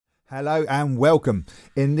Hello and welcome.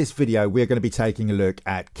 In this video we're going to be taking a look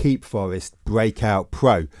at Keepforest Breakout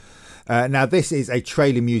Pro. Now this is a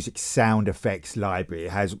trailer music sound effects library.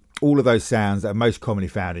 It has all of those sounds that are most commonly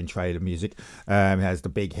found in trailer music. It has the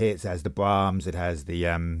big hits, it has the Brahms, it has the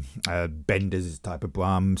benders type of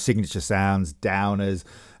Brahms, signature sounds, downers,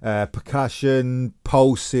 percussion,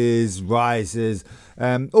 pulses, risers,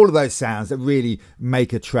 all of those sounds that really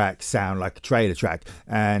make a track sound like a trailer track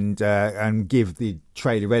and give the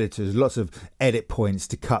trailer editors lots of edit points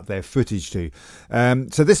to cut their footage to.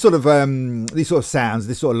 So this sort of these sort of sounds,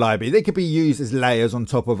 this sort of library, they could be used as layers on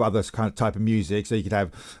top of other kind of type of music. So you could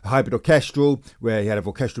have hybrid orchestral, where you had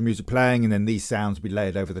orchestral music playing and then these sounds would be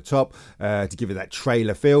layered over the top to give it that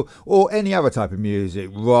trailer feel, or any other type of music,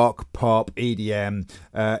 rock, pop, EDM.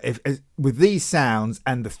 With these sounds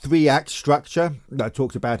and the 3-act structure that I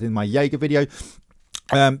talked about in my Jaeger video,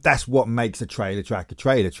 that's what makes a trailer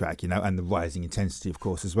track, you know, and the rising intensity, of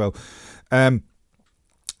course, as well.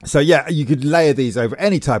 So yeah, you could layer these over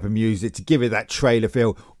any type of music to give it that trailer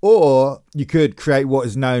feel, or you could create what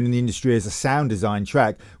is known in the industry as a sound design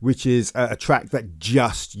track, which is a track that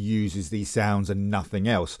just uses these sounds and nothing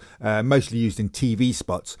else, mostly used in TV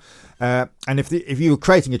spots. And if you were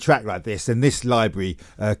creating a track like this, then this library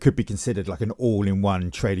could be considered like an all-in-one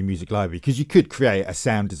trailer music library, because you could create a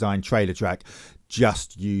sound design trailer track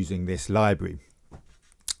just using this library.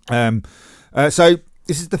 So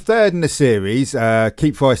this is the third in the series.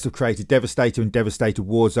 Keepforest have created Devastator and Devastator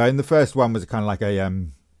Warzone. The first one was kind of like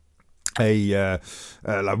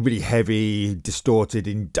like really heavy, distorted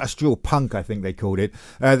industrial punk, I think they called it.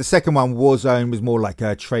 The second one, Warzone, was more like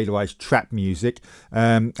a trailerized trap music,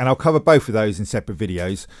 and I'll cover both of those in separate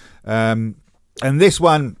videos. And this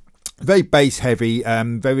one, very bass heavy,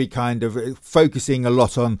 very kind of focusing a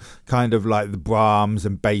lot on kind of like the Brahms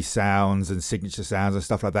and bass sounds and signature sounds and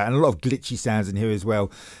stuff like that, and a lot of glitchy sounds in here as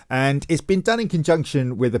well. And it's been done in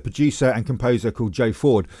conjunction with a producer and composer called Joe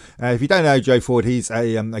Ford. If you don't know Joe Ford, he's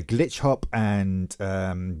a glitch hop and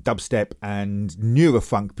dubstep and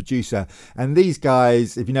neurofunk producer. And these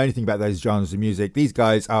guys, if you know anything about those genres of music, these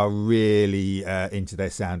guys are really into their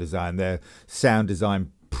sound design. They're sound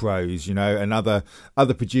design pros, you know, and other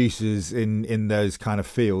producers in those kind of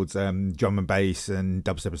fields, drum and bass and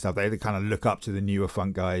dubstep and stuff, they kind of look up to the newer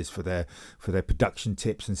funk guys for their production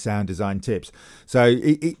tips and sound design tips. So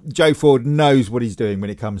Joe Ford knows what he's doing when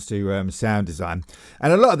it comes to sound design.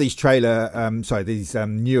 And a lot of these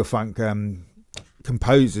newer funk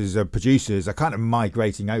composers or producers are kind of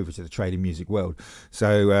migrating over to the trailer music world.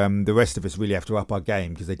 So the rest of us really have to up our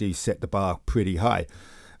game, because they do set the bar pretty high.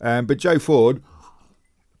 But Joe Ford,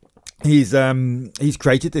 he's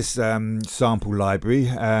created this sample library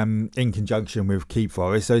in conjunction with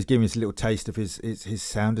Keepforest, so he's giving us a little taste of his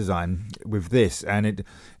sound design with this, and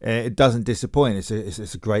it doesn't disappoint.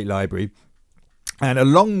 It's a great library. And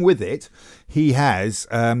along with it, he has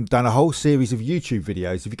done a whole series of YouTube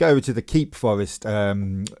videos. If you go over to the Keepforest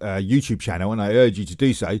YouTube channel, and I urge you to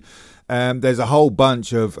do so, there's a whole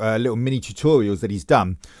bunch of little mini tutorials that he's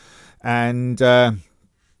done, and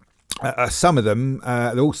some of them,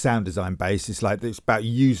 they're all sound design based. It's about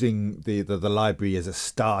using the library as a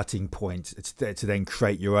starting point to then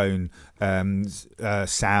create your own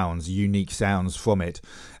sounds, unique sounds from it.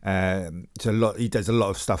 So he does a lot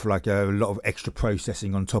of stuff, like a lot of extra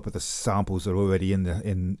processing on top of the samples that are already in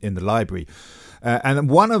the library. And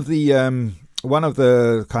one of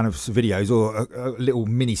the kind of videos, or a little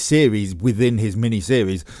mini series within his mini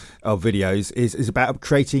series of videos, is about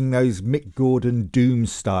creating those Mick Gordon Doom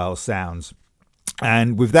style sounds.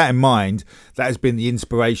 And with that in mind, that has been the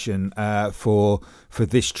inspiration for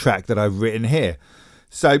this track that I've written here.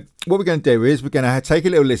 So what we're going to do is we're going to take a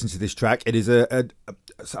little listen to this track. It is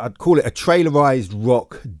I'd call it a trailerized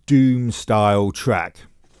rock doom style track,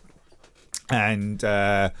 and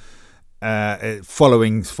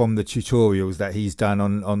following from the tutorials that he's done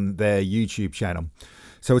on their YouTube channel.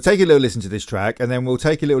 So we'll take a little listen to this track, and then we'll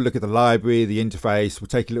take a little look at the library, the interface. We'll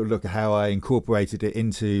take a little look at how I incorporated it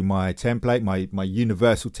into my template, my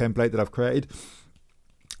universal template that I've created.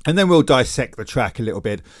 And then we'll dissect the track a little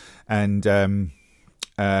bit and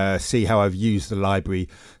see how I've used the library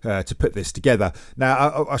to put this together.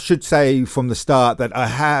 Now, I should say from the start that I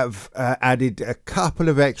have added a couple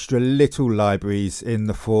of extra little libraries in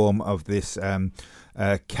the form of this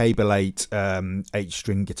Cable 8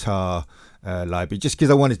 8-string guitar library, just because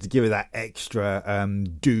I wanted to give it that extra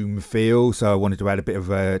doom feel. So I wanted to add a bit of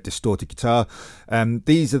a distorted guitar.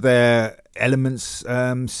 These are there Elements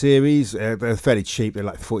series. They're fairly cheap. They're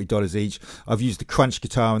like $40 each. I've used the crunch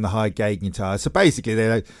guitar and the high gain guitar. So basically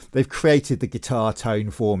they've created the guitar tone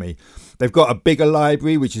for me. They've got a bigger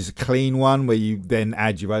library, which is a clean one where you then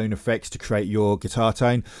add your own effects to create your guitar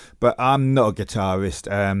tone. But I'm not a guitarist,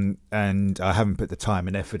 and I haven't put the time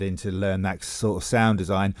and effort in to learn that sort of sound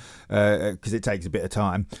design because it takes a bit of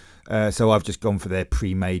time. So I've just gone for their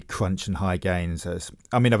pre-made crunch and high gains.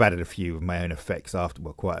 I mean, I've added a few of my own effects after,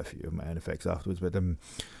 well, quite a few of my own effects afterwards.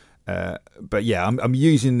 But yeah, I'm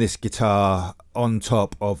using this guitar on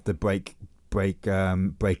top of the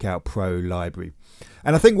Breakout Pro library,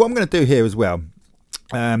 and I think what I'm going to do here as well.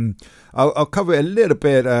 I'll cover it a little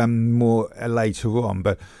bit more later on,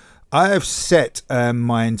 but I have set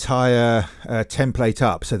my entire template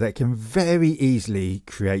up so that it can very easily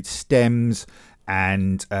create stems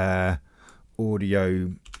and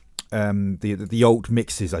audio, the alt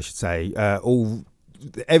mixes, I should say.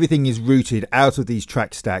 Everything is routed out of these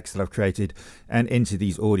track stacks that I've created and into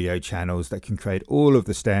these audio channels that can create all of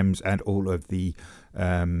the stems and all of the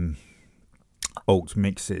alt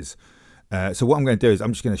mixes. So what I'm going to do is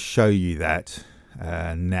I'm just going to show you that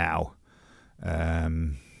now.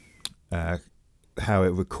 How it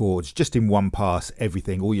records just in one pass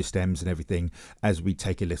everything, all your stems and everything, as we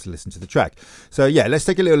take a little listen to the track. So yeah, let's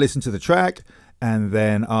take a little listen to the track, and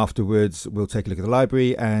then afterwards we'll take a look at the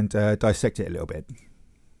library and dissect it a little bit.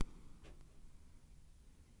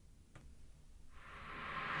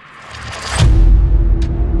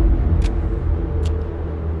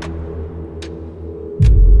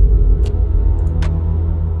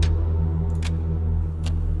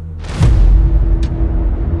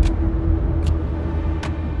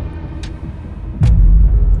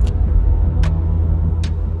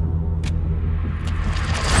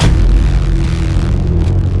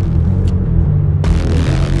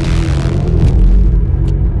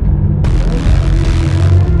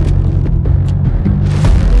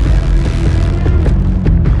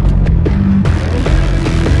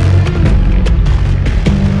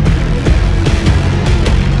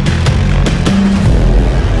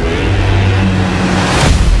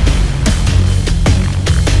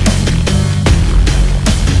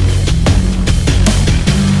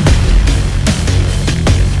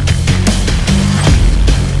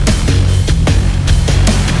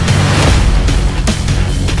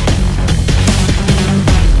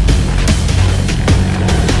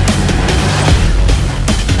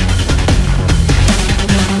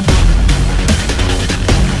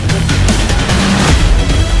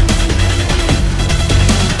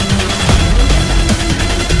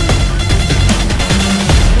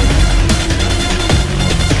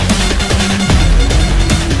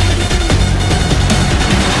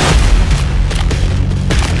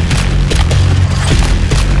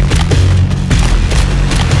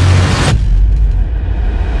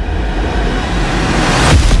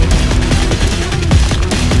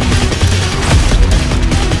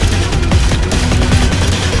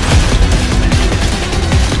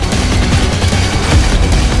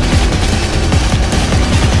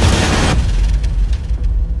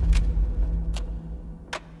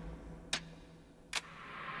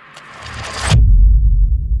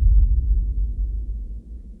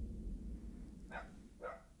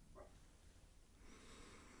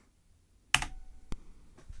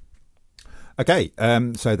 Okay,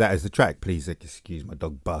 so that is the track. Please excuse my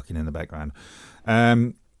dog barking in the background.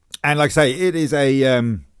 And like I say, it is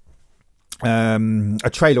a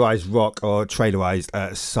trailerized rock or trailerized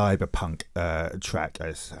cyberpunk track,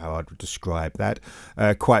 is how I'd describe that.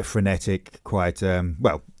 Quite frenetic, quite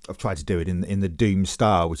well, I've tried to do it in the Doom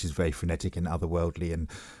style, which is very frenetic and otherworldly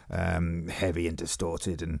and heavy and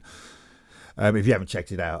distorted. And if you haven't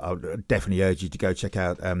checked it out, I would definitely urge you to go check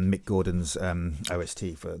out Mick Gordon's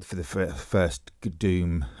OST for the first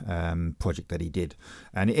Doom project that he did.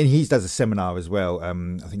 And he does a seminar as well, I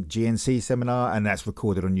think GNC seminar, and that's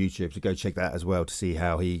recorded on YouTube. So go check that as well to see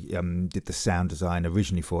how he did the sound design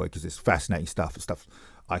originally for it, because it's fascinating stuff. It's stuff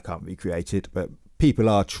I can't recreate it, but people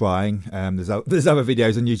are trying. There's other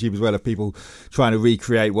videos on YouTube as well of people trying to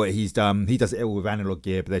recreate what he's done. He does it all with analog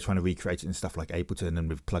gear, but they're trying to recreate it in stuff like Ableton and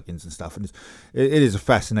with plugins and stuff. And it is a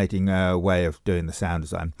fascinating way of doing the sound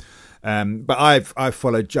design. But I've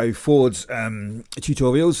followed Joe Ford's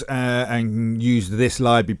tutorials and used this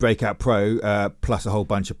library Breakout Pro plus a whole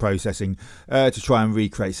bunch of processing to try and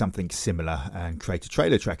recreate something similar and create a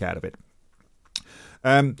trailer track out of it.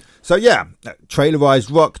 So yeah,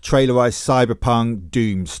 trailerized rock, trailerized cyberpunk,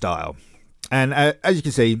 Doom style. And as you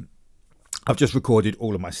can see, I've just recorded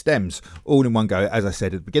all of my stems all in one go, as I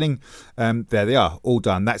said at the beginning. There they are, all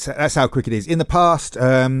done. That's how quick it is. In the past,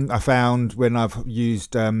 I found when I've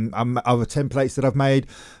used other templates that I've made,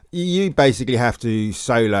 you basically have to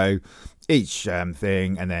solo each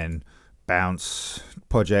thing and then bounce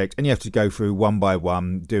project, and you have to go through one by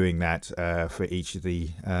one doing that for each of the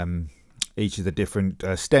different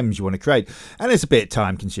stems you want to create, and it's a bit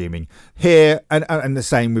time consuming here, and the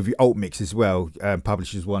same with your alt mix as well.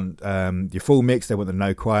 Publishers want your full mix, they want the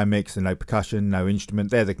no choir mix, the no percussion, no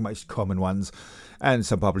instrument. They're the most common ones, and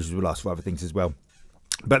some publishers will ask for other things as well.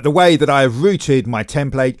 But the way that I have routed my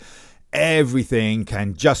template, everything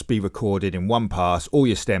can just be recorded in one pass. All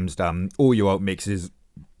your stems done, all your alt mixes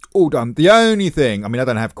all done. The only thing, I mean, I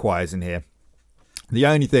don't have choirs in here. The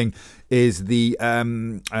only thing is the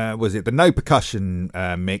the no percussion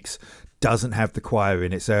mix doesn't have the choir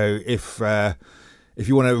in it. So if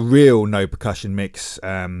you want a real no percussion mix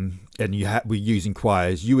and we're using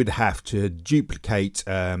choirs, you would have to duplicate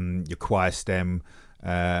your choir stem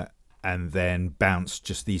and then bounce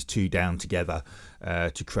just these two down together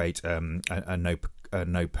to create a no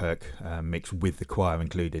perc mix with the choir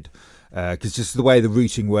included. Because just the way the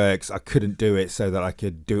routing works, I couldn't do it so that I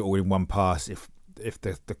could do it all in one pass if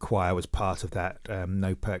the choir was part of that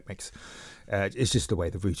no perc mix. It's just the way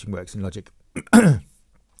the routing works in Logic.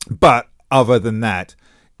 But other than that,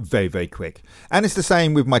 very, very quick. And it's the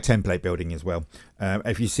same with my template building as well.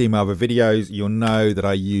 If you see my other videos, you'll know that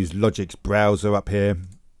I use Logic's browser up here.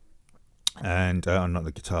 And not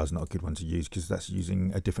the guitar's not a good one to use because that's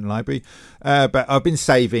using a different library. But I've been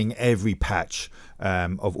saving every patch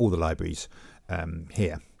of all the libraries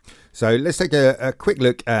here. So let's take a quick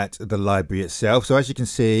look at the library itself. So as you can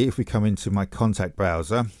see, if we come into my contact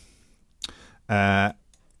browser, the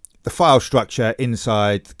file structure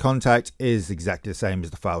inside the contact is exactly the same as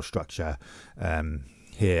the file structure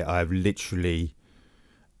here. I've literally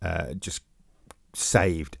just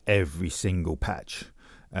saved every single patch.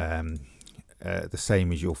 The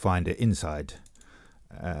same as you'll find it inside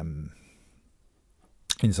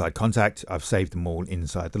contact. I've saved them all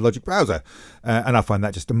inside the Logic browser, and I find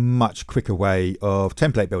that just a much quicker way of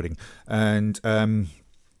template building. And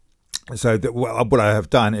so what I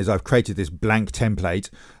have done is I've created this blank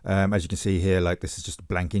template, as you can see here, like this is just a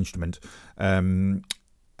blank instrument.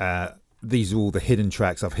 These are all the hidden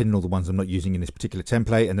tracks. I've hidden all the ones I'm not using in this particular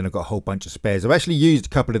template, and then I've got a whole bunch of spares. I've actually used a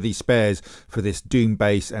couple of these spares for this Doom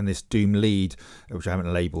bass and this Doom lead, which I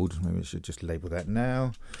haven't labeled. Maybe I should just label that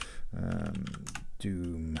now.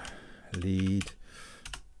 Doom lead.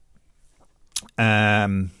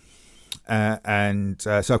 So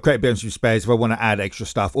I've created a bunch of spares if I want to add extra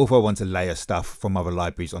stuff, or if I want to layer stuff from other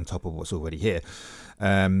libraries on top of what's already here.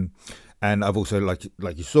 And I've also,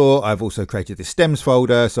 like you saw, I've also created this stems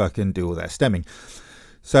folder so I can do all that stemming.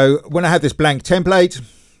 So when I have this blank template,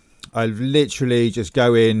 I literally just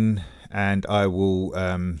go in and I will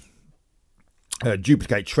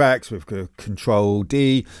duplicate tracks with Control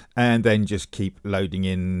D, and then just keep loading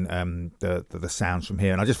in the sounds from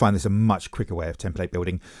here. And I just find this a much quicker way of template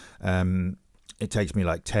building. It takes me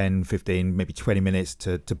like 10, 15, maybe 20 minutes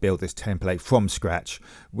to build this template from scratch,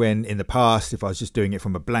 when in the past, if I was just doing it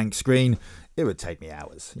from a blank screen, it would take me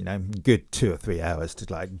hours, you know, good 2 or 3 hours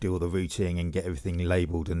to like do all the routing and get everything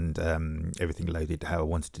labeled and everything loaded how I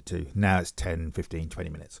wanted it to. Now it's 10, 15, 20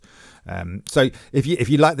 minutes. So if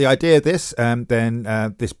you like the idea of this, then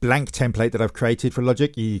this blank template that I've created for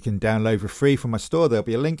Logic, you can download for free from my store. There'll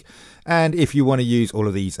be a link. And if you want to use all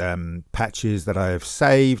of these patches that I have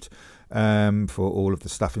saved, for all of the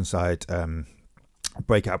stuff inside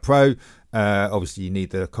Breakout Pro, obviously you need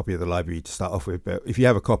the copy of the library to start off with, but if you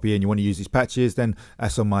have a copy and you want to use these patches, then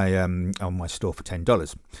that's on my store for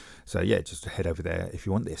 $10. So yeah, just head over there if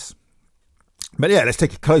you want this. But yeah, let's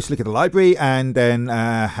take a close look at the library and then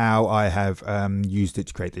how I have used it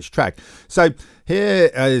to create this track. So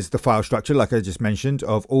here is the file structure, like I just mentioned,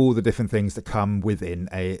 of all the different things that come within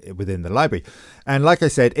the library. And like I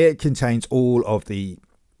said, it contains all of the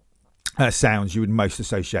sounds you would most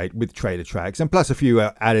associate with trailer tracks, and plus a few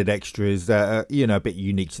added extras that are, you know, a bit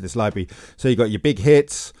unique to this library. So you got your big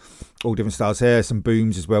hits, all different styles here, some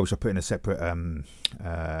booms as well, which I put in a separate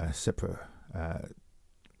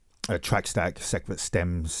track stack, separate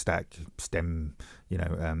stem stack, you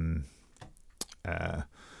know,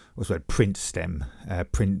 what's the word, print stem,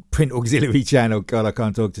 print auxiliary channel. God, I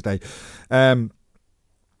can't talk today.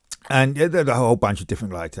 And there's a whole bunch of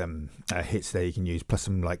different like hits there you can use, plus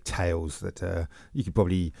some like tails that you could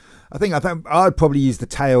probably. I think I'd probably use the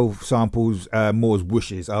tail samples more as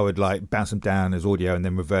whooshes. I would like bounce them down as audio and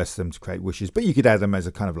then reverse them to create whooshes. But you could add them as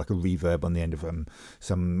a kind of like a reverb on the end of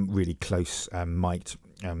some really close mic'd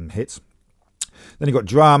hits. Then you've got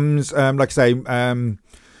drums. Like I say,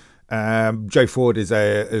 Joe Ford is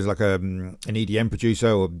like an EDM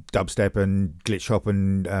producer, or dubstep and glitch hop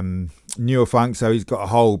and neurofunk. So he's got a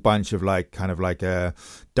whole bunch of like kind of like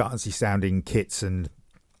dancey sounding kits and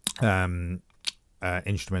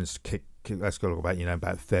instruments. That's got about, you know,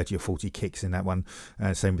 about 30 or 40 kicks in that one.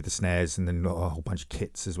 Same with the snares, and then a whole bunch of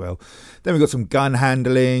kits as well. Then we've got some gun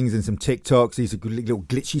handlings and some TikToks. These are little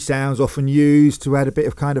glitchy sounds often used to add a bit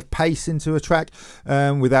of kind of pace into a track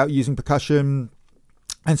without using percussion.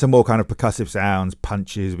 And some more kind of percussive sounds,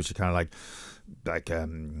 punches, which are kind of like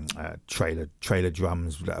trailer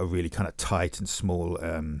drums that are really kind of tight and small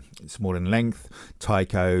in length.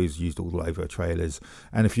 Taikos used all over trailers,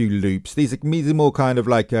 and a few loops. These are more kind of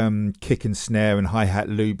like kick and snare and hi-hat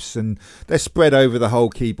loops, and they're spread over the whole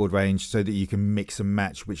keyboard range so that you can mix and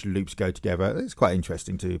match which loops go together. It's quite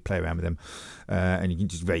interesting to play around with them, and you can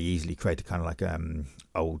just very easily create a kind of like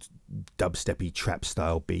old dubsteppy trap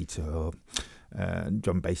style beat, or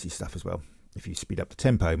drum bassy stuff as well. If you speed up the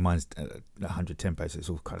tempo, mine's 100 tempo, so it's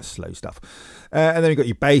all kind of slow stuff. And then you've got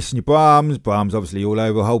your bass and your Brahms obviously all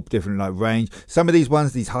over, a whole different like range. Some of these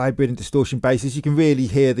ones, these hybrid and distortion basses, you can really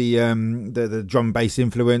hear the drum bass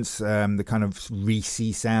influence, the kind of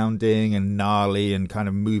greasy sounding and gnarly and kind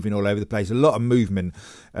of moving all over the place. A lot of movement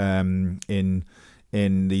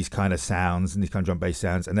in these kind of sounds and these kind of drum bass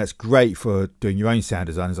sounds, and that's great for doing your own sound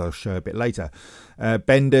design, as I'll show a bit later.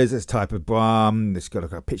 Benders, that's a type of Brahm. It's got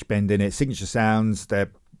like a pitch bend in it. Signature sounds,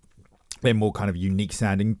 they're more kind of unique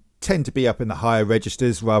sounding, tend to be up in the higher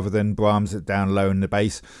registers rather than Brahms that down low in the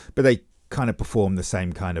bass, but they kind of perform the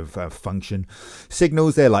same kind of function.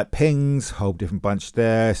 Signals, they're like pings, whole different bunch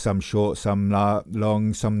there, some short, some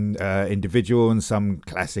long, some individual, and some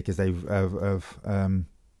classic as they've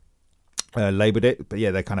labeled it. But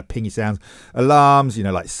yeah, they're kind of pingy sounds. Alarms, you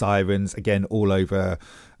know, like sirens, again all over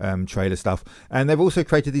trailer stuff. And they've also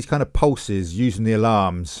created these kind of pulses using the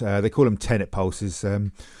alarms. They call them Tenet pulses. I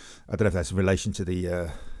don't know if that's in relation to the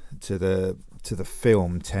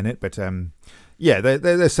film Tenet, but yeah,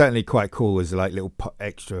 they're certainly quite cool as like little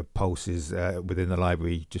extra pulses within the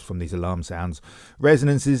library just from these alarm sounds.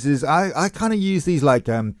 Resonances is I kind of use these like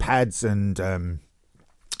pads and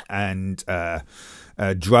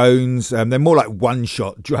drones. They're more like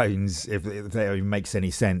one-shot drones, if that even makes any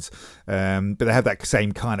sense. But they have that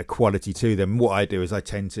same kind of quality to them. What I do is I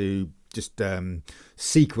tend to just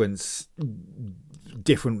sequence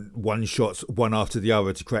different one-shots one after the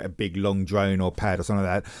other to create a big long drone or pad or something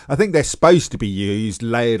like that. I think they're supposed to be used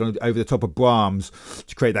layered over the top of Brahms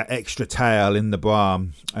to create that extra tail in the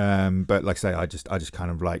Brahm. But like I say, I just kind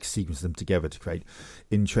of like sequence them together to create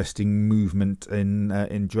interesting movement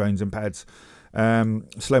in drones and pads.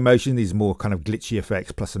 Slow motion, these are more kind of glitchy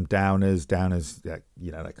effects plus some downers,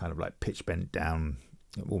 you know, that kind of like pitch bent down,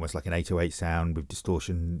 almost like an 808 sound with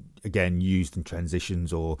distortion, again used in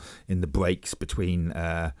transitions or in the breaks between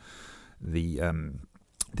the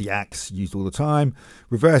acts, used all the time.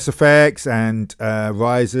 Reverse effects and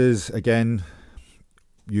risers, again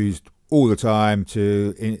used all the time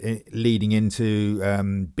to leading into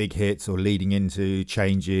big hits or leading into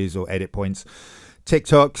changes or edit points.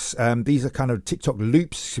 TikToks, these are kind of TikTok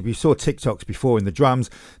loops. We saw TikToks before in the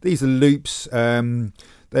drums. These are loops. They're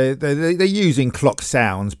using clock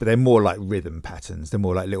sounds, but they're more like rhythm patterns. They're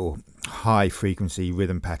more like little high frequency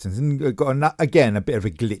rhythm patterns, and got again a bit of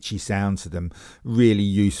a glitchy sound to them. Really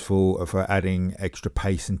useful for adding extra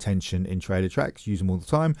pace and tension in trailer tracks. Use them all the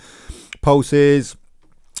time. Pulses.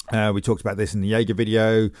 We talked about this in the Jaeger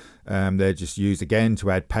video. They're just used again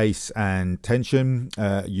to add pace and tension.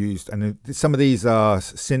 And some of these are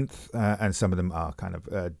synth, and some of them are kind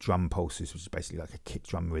of drum pulses, which is basically like a kick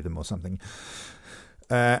drum rhythm or something.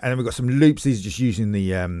 And then we've got some loops. These are just using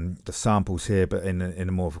the samples here, but in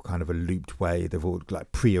a more of a kind of a looped way. They've all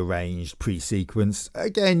like pre-arranged, pre-sequenced.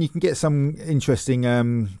 Again, you can get some interesting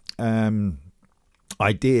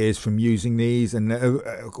ideas from using these, and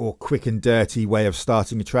or quick and dirty way of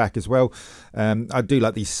starting a track as well. I do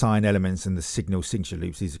like these sign elements and the signal signature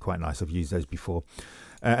loops. These are quite nice. I've used those before.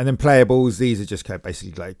 And then playables, these are just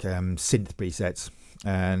basically like synth presets.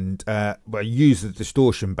 And I use the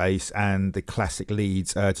distortion bass and the classic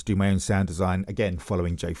leads to do my own sound design, again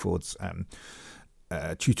following Joe Ford's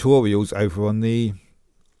tutorials over on the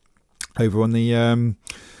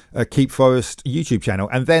Keepforest YouTube channel.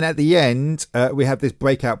 And then at the end we have this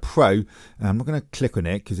Breakout Pro. I'm not going to click on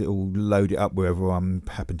it because it will load it up wherever I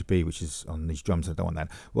happen to be, which is on these drums. I don't want that.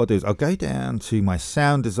 What I'll do is I'll go down to my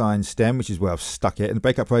sound design stem, which is where I've stuck it, and the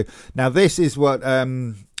Breakout Pro. Now this is what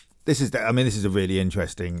this is a really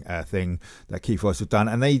interesting thing that Keepforest have done,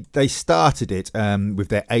 and they started it with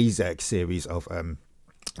their AZEK series of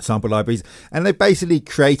sample libraries, and they basically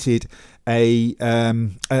created a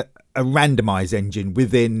randomize engine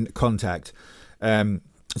within Contact.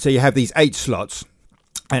 So you have these 8 slots,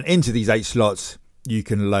 and into these 8 slots you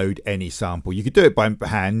can load any sample. You could do it by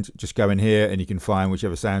hand, just go in here and you can find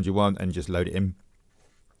whichever sound you want and just load it in,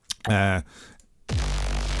 and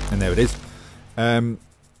there it is.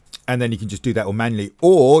 And then you can just do that all manually,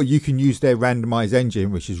 or you can use their randomize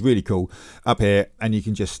engine, which is really cool, up here, and you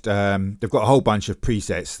can just they've got a whole bunch of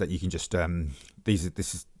presets that you can just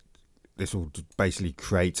this will basically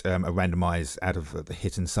create a randomize out of the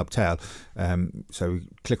hit and subtail. So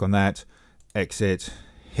click on that, exit,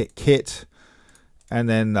 hit kit, and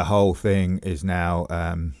then the whole thing is now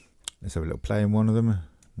let's have a little play in one of them.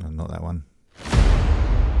 No, not that one.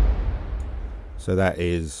 So that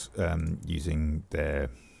is using their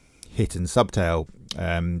hit and subtail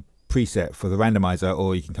preset for the randomizer,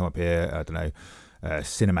 or you can come up here, I don't know,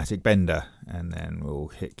 cinematic bender, and then we'll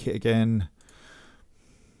hit kit again,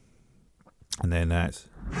 and then that's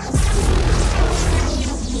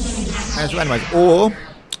randomized.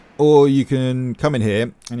 Or you can come in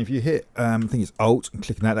here, and if you hit I think it's Alt and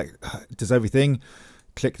click on that does everything.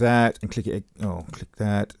 Click that and click it, click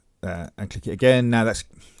that and click it again. Now that's,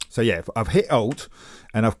 so yeah, I've hit Alt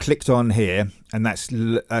and I've clicked on here, and that's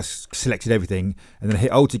selected everything, and then I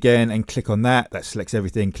hit Alt again and click on that selects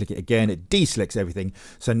everything, click it again, it deselects everything.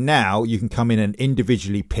 So now you can come in and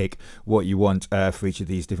individually pick what you want for each of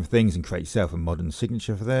these different things and create yourself a modern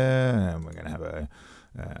signature for there. And we're going to have a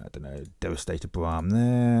I don't know, Devastator Breakout there,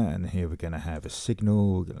 and here we're going to have a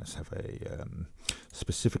signal. Let's have a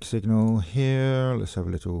specific signal here. Let's have a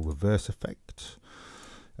little reverse effect.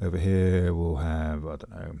 Over here we'll have, I don't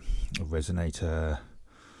know, a resonator,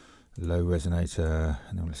 low resonator,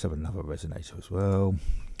 and then let's have another resonator as well,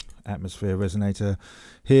 atmosphere resonator.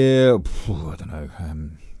 Here, I don't know,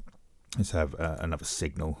 let's have another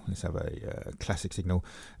signal. Let's have a classic signal,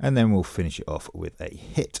 and then we'll finish it off with a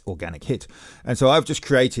hit, organic hit. And so I've just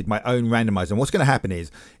created my own randomizer, and what's going to happen is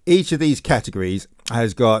each of these categories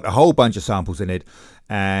has got a whole bunch of samples in it,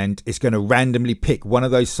 and it's going to randomly pick one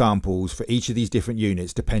of those samples for each of these different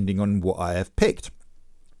units depending on what I have picked.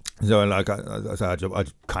 So like I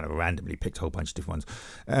kind of randomly picked a whole bunch of different ones,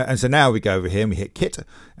 and so now we go over here and we hit kit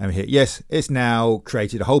and we hit yes. It's now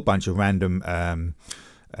created a whole bunch of random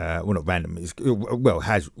well, not random,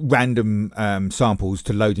 has random samples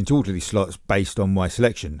to load into all of these slots based on my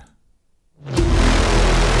selection.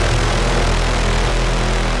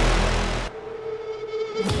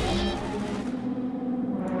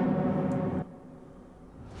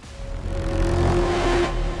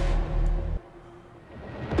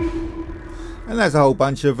 And there's a whole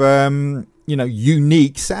bunch of you know,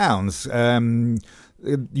 unique sounds.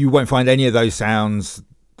 You won't find any of those sounds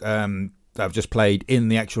that I've just played in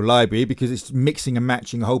the actual library, because it's mixing and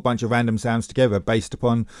matching a whole bunch of random sounds together based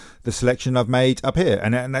upon the selection I've made up here.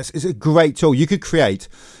 And it's a great tool. You could create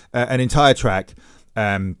an entire track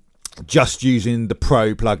just using the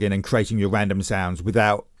Pro plugin and creating your random sounds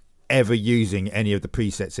without ever using any of the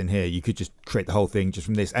presets in here. You could just create the whole thing just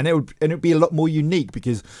from this, and it would be a lot more unique,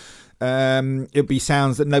 because it'll be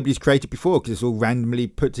sounds that nobody's created before, because it's all randomly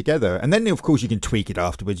put together. And then of course you can tweak it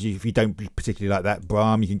afterwards. If you don't particularly like that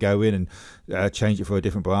Brahm, you can go in and change it for a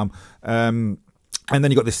different Brahm. And then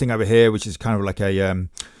you've got this thing over here, which is kind of like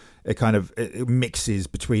it mixes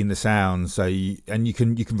between the sounds. So you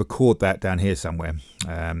can record that down here somewhere.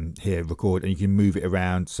 Here, record, and you can move it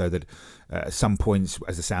around so that at some points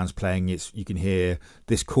as the sound's playing, you can hear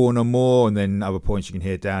this corner more, and then other points you can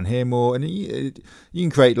hear down here more. And you can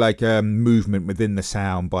create like movement within the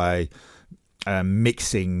sound by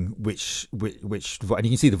mixing which and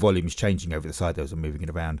you can see the volumes changing over the side there as I'm moving it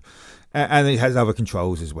around. And it has other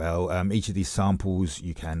controls as well. Each of these samples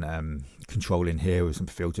you can control in here with some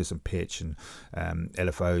filters, some pitch, and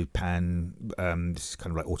LFO, pan. This is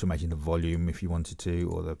kind of like automating the volume if you wanted to,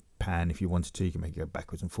 or the pan if you wanted to. You can make it go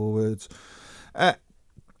backwards and forwards.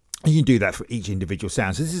 You can do that for each individual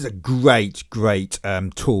sound. So this is a great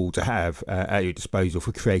tool to have at your disposal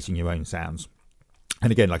for creating your own sounds.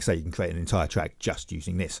 And again, like I say, you can create an entire track just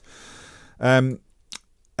using this. But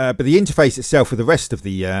the interface itself for the rest of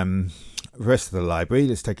the library,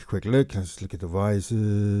 let's take a quick look. Let's look at the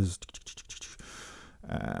risers.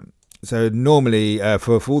 So normally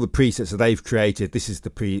for all the presets that they've created, this is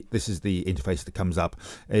the interface that comes up.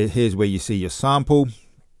 Here's where you see your sample.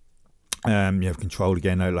 You have control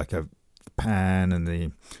again, like a pan and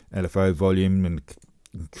the LFO volume, and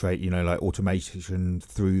create, you know, like automation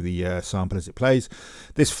through the sample as it plays.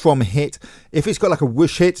 This from hit, if it's got like a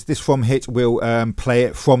whoosh hit, this from hit will play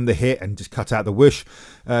it from the hit and just cut out the whoosh.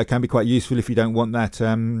 Can be quite useful if you don't want that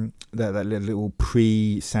that little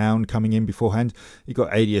pre-sound coming in beforehand. You've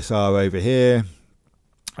got ADSR over here,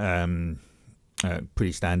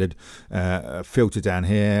 pretty standard. Filter down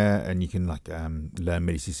here, and you can like learn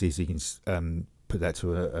MIDI CC, so you can put that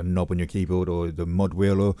to a knob on your keyboard or the mod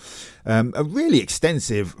wheel, or a really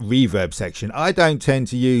extensive reverb section. I don't tend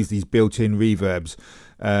to use these built-in reverbs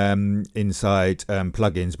inside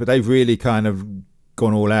plugins, but they've really kind of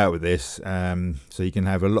gone all out with this, so you can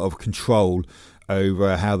have a lot of control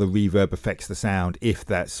over how the reverb affects the sound if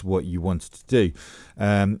that's what you wanted to do.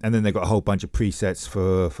 And then they've got a whole bunch of presets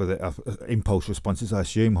for the impulse responses, I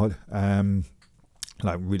assume,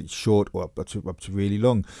 like really short or up to really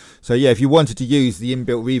long. So yeah, if you wanted to use the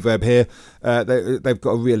inbuilt reverb here, they've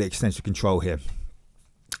got a really extensive control here.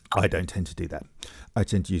 I don't tend to do that. I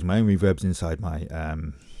tend to use my own reverbs inside my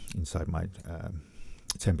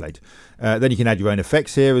template. Then you can add your own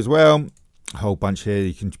effects here as well. A whole bunch here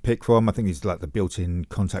you can pick from. I think these are like the built-in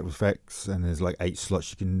contact effects, and there's like 8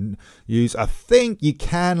 slots you can use. I think you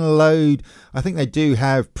can load, I think they do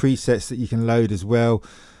have presets that you can load as well.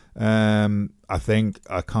 I think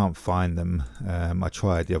I can't find them. I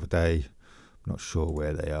tried the other day. I'm not sure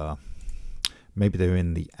where they are. Maybe they're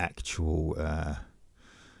in the actual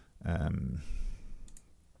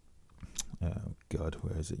oh god,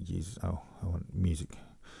 where is it? Oh, I want music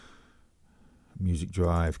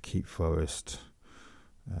drive, Keepforest.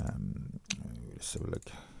 Let's have a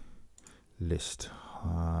look. List.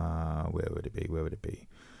 Where would it be? Where would it be?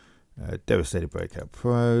 Devastator Breakout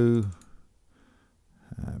Pro.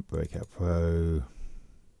 Breakout Pro.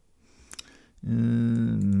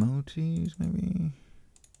 Multis, maybe?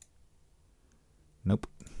 Nope.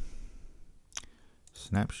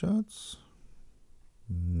 Snapshots?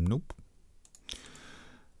 Nope.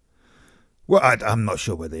 Well, I'm not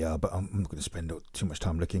sure where they are, but I'm not going to spend too much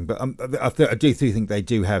time looking. But I do think they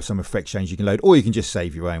do have some effect change you can load, or you can just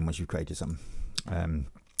save your own once you've created some.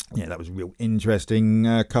 Yeah, that was a real interesting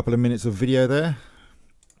couple of minutes of video there.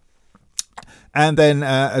 And then,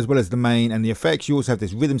 as well as the main and the effects, you also have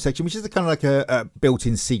this rhythm section, which is kind of like a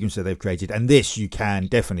built-in sequencer they've created. And this, you can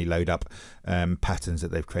definitely load up patterns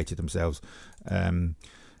that they've created themselves.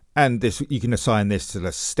 And this, you can assign this to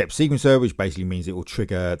the step sequencer, which basically means it will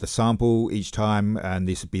trigger the sample each time, and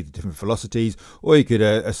this would be the different velocities. Or you could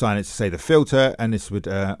assign it to, say, the filter, and this would,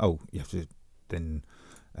 oh, you have to then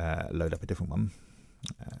load up a different one,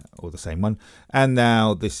 or the same one. And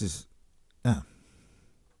now this is,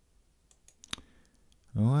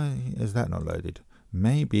 why is that not loaded?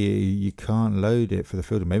 Maybe you can't load it for the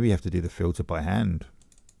filter. Maybe you have to do the filter by hand.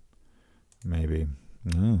 Maybe.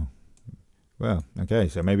 No. Well, okay.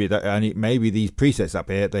 So maybe these presets up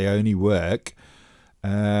here, they only work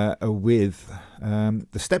with the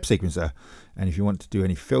step sequencer. And if you want to do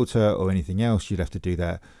any filter or anything else, you'd have to do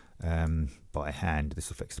that by hand.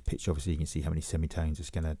 This affects the pitch. Obviously, you can see how many semitones it's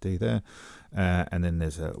going to do there. And then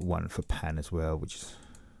there's one for pan as well, which is,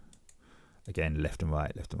 again, left and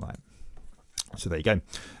right, left and right. So there you go.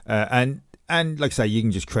 And like I say, you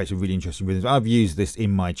can just create some really interesting rhythms. I've used this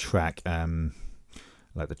in my track,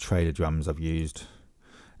 like the trailer drums I've used.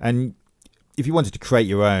 And if you wanted to create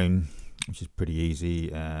your own, which is pretty easy,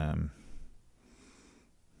 not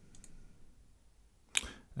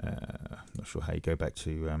sure how you go back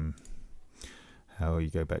to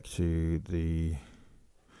the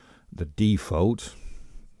default.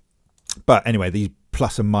 But anyway, these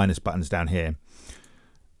plus and minus buttons down here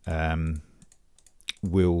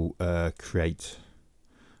will create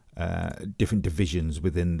different divisions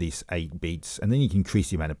within these 8 beats, and then you can increase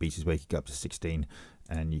the amount of beats as well. You can go up to 16,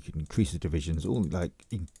 and you can increase the divisions, or like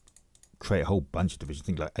you can create a whole bunch of divisions,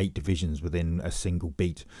 think like 8 divisions within a single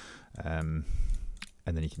beat, and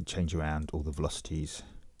then you can change around all the velocities.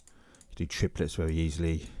 You can do triplets very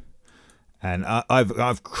easily. And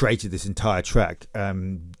I've created this entire track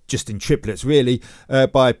just in triplets, really,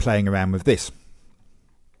 by playing around with this.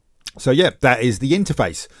 So yeah, that is the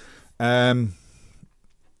interface. A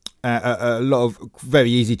lot of very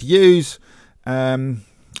easy to use, and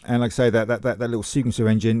like I say, that little sequencer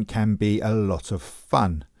engine can be a lot of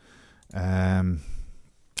fun.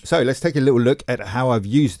 So let's take a little look at how I've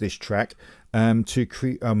used this track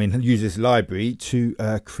use this library to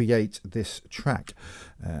create this track.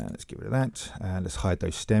 Let's get rid of that. Let's hide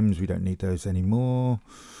those stems. We don't need those anymore.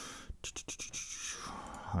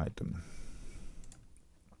 Hide them.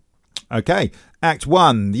 Okay, Act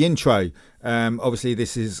 1, the intro. Obviously,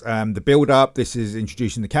 this is the build-up. This is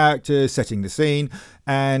introducing the characters, setting the scene,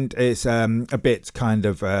 and it's a bit kind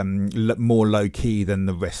of more low-key than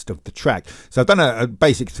the rest of the track. So I've done a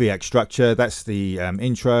basic 3-act structure. That's the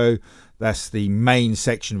intro. That's the main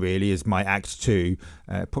section really, is my Act 2.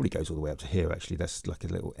 It probably goes all the way up to here actually. That's like a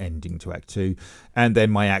little ending to Act 2. And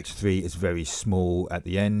then my Act 3 is very small at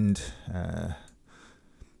the end.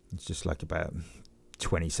 It's just like about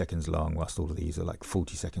 20 seconds long, whilst all of these are like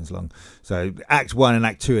 40 seconds long. So Act 1 and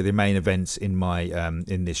Act 2 are the main events in my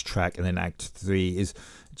in this track, and then Act 3 is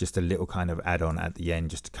just a little kind of add-on at the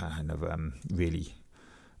end, just to kind of really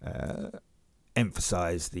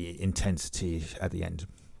emphasize the intensity at the end.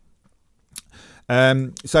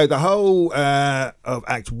 So the whole of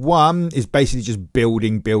Act 1 is basically just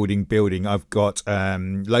building. I've got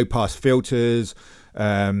low pass filters,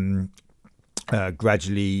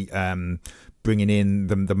 gradually bringing in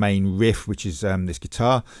the main riff, which is this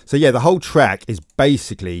guitar. So yeah, the whole track is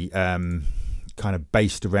basically kind of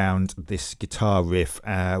based around this guitar riff,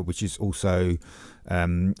 which is also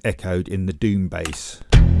echoed in the doom bass.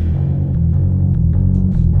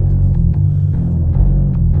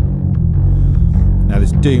 Now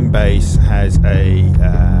this doom bass has a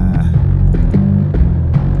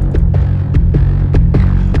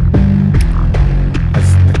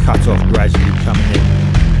cut off gradually coming in,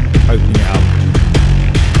 opening it up.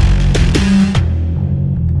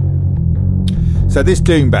 So this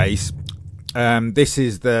doom bass, this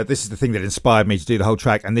is the thing that inspired me to do the whole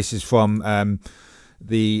track, and this is from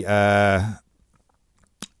the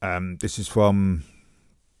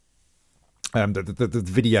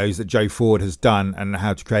videos that Joe Ford has done and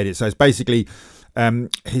how to create it. So it's basically one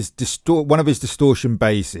of his distortion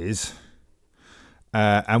basses,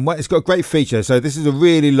 and it's got a great feature. So this is a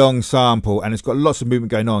really long sample, and it's got lots of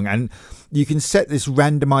movement going on, and you can set this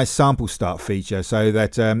randomized sample start feature so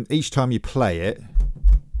that each time you play it,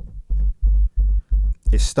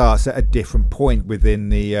 it starts at a different point within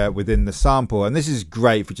the sample, and this is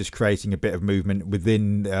great for just creating a bit of movement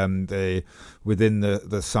within the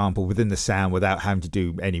sample, within the sound, without having to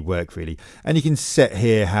do any work really. And you can set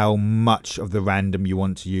here how much of the random you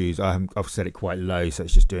want to use. I've set it quite low, so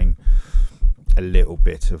it's just doing a little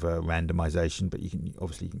bit of a randomization, but you can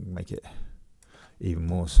make it even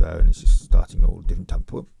more so, and it's just starting all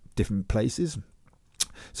different places.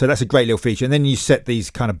 So that's a great little feature. And then you set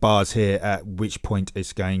these kind of bars here at which point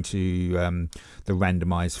it's going to the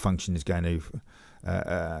randomized function is going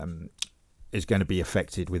to be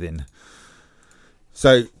affected within.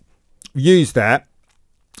 So use that,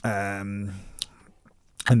 and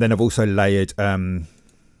then I've also layered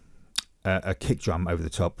a kick drum over the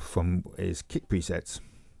top from his kick presets,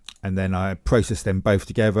 and then I process them both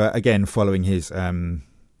together again, following his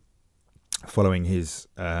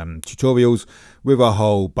tutorials with a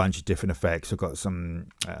whole bunch of different effects. I've got some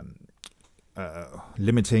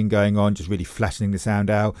limiting going on, just really flattening the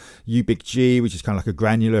sound out, Ubic G, which is kind of like a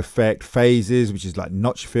granular effect, phases, which is like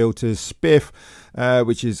notch filters, spiff,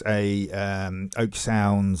 which is a Oak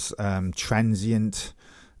Sounds transient,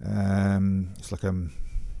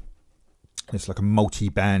 it's like a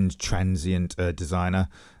multi-band transient designer,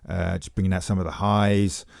 just bringing out some of the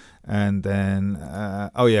highs. And then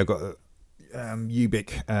I've got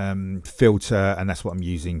Ubic filter, and that's what I'm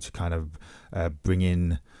using to kind of bring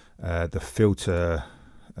in the filter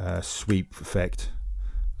sweep effect.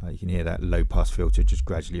 You can hear that low pass filter just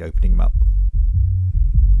gradually opening them up.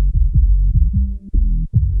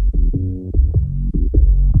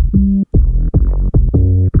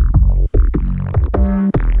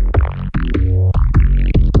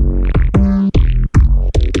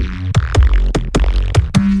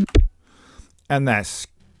 And that's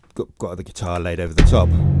got the guitar laid over the top.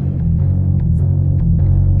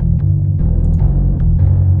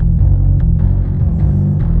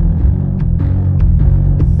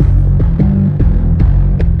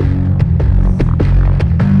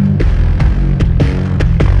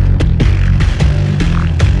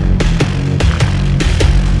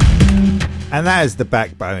 And that is the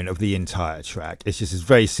backbone of the entire track. It's just this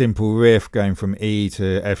very simple riff going from E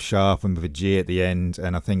to F sharp and with a G at the end.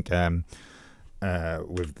 And I think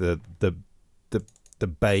with the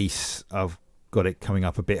bass, I've got it coming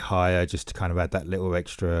up a bit higher just to kind of add that little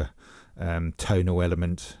extra tonal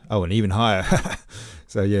element. Oh, and even higher.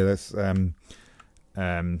 So yeah, that's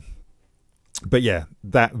but yeah,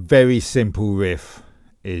 that very simple riff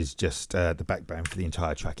is just the backbone for the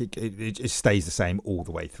entire track. It stays the same all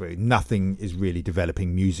the way through. Nothing is really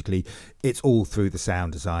developing musically. It's all through the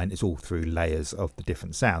sound design. It's all through layers of the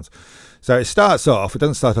different sounds. So it starts off, it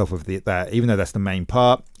doesn't start off with that, even though that's the main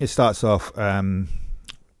part. It starts off, the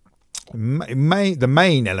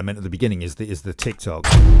main element at the beginning is the tick-tock.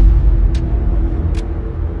 So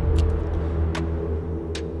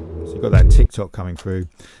you've got that tick-tock coming through,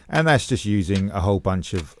 and that's just using a whole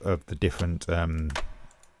bunch of the different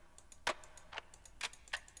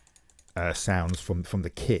sounds from the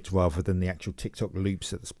kit rather than the actual TikTok loops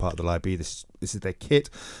that's part of the library. This is their kit.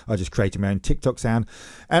 I just created my own TikTok sound,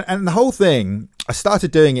 and the whole thing, I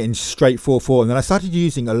started doing it in straight 4/4, and then I started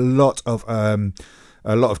using a lot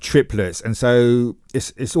of triplets, and so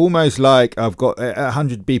it's almost like I've got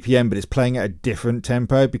 100 BPM, but it's playing at a different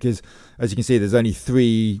tempo, because as you can see, there's only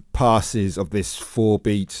 3 passes of this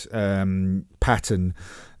 4-beat pattern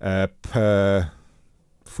per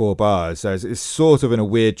 4 bars. So it's sort of in a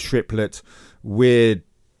weird triplet, weird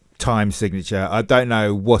time signature. I don't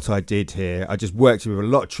know what I did here. I just worked with a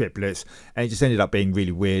lot of triplets, and it just ended up being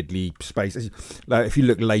really weirdly spaced. Like if you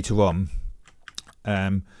look later on,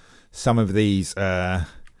 some of these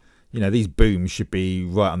these booms should be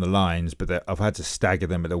right on the lines, but I've had to stagger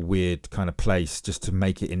them at a weird kind of place just to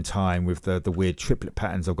make it in time with the weird triplet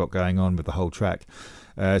patterns I've got going on with the whole track.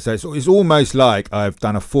 So it's almost like I've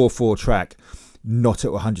done a 4/4 track, not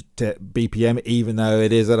at 100 BPM, even though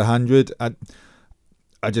it is at 100.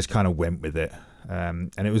 I just kind of went with it,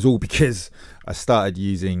 and it was all because I started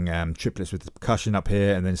using triplets with the percussion up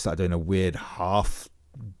here, and then started doing a weird half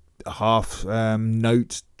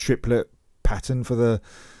note triplet pattern for the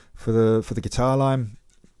guitar line.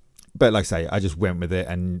 But like I say, I just went with it,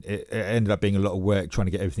 and it ended up being a lot of work trying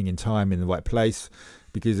to get everything in time in the right place,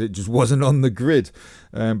 because it just wasn't on the grid.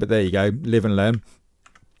 But there you go, live and learn.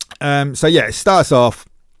 So yeah, it starts off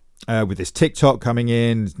with this TikTok coming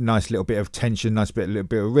in, nice little bit of tension, little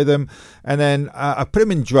bit of rhythm, and then I put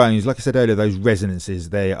them in drones. Like I said earlier, those resonances,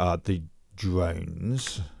 they are the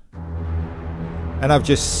drones, and I've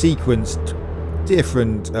just sequenced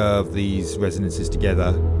different of these resonances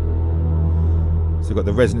together. So I've got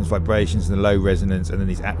the resonance vibrations and the low resonance, and then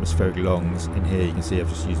these atmospheric longs in here. You can see I've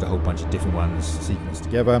just used a whole bunch of different ones sequenced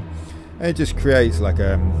together, and it just creates like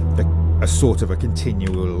a sort of a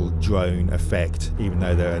continual drone effect, even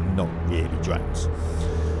though they're not really drones,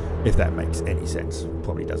 if that makes any sense.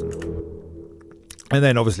 Probably doesn't. And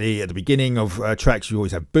then obviously at the beginning of tracks you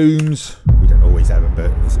always have booms. We don't always have them,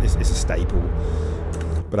 but it's a staple.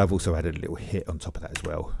 But I've also added a little hit on top of that as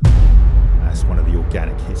well. That's one of the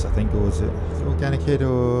organic hits, I think, or is it an organic hit?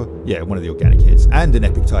 Or yeah, one of the organic hits, and an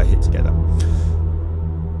epic tie hit together.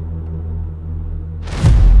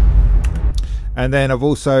 And then I've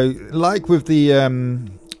also, like with the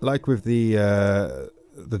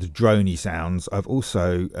droney sounds, I've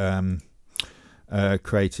also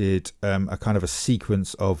created a kind of a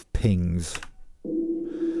sequence of pings.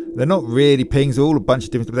 They're not really pings; they're all a bunch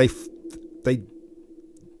of different. But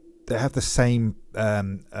they have the same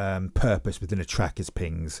purpose within a track as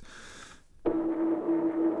pings.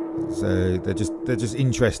 So they're just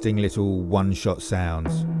interesting little one-shot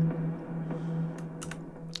sounds.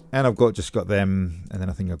 And I've just got them, and then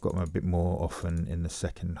I think I've got them a bit more often in the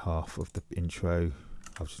second half of the intro.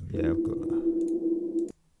 I've got.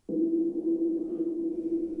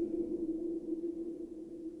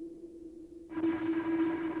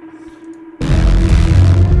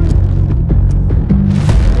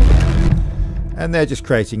 And they're just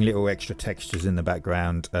creating little extra textures in the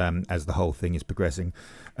background as the whole thing is progressing.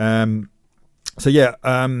 So yeah.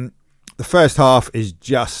 The first half of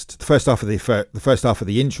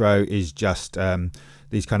the intro is just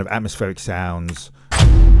these kind of atmospheric sounds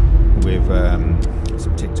with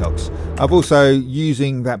some TikToks. I've also,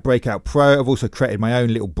 using that Breakout Pro, I've also created my own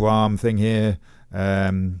little Brahm thing here.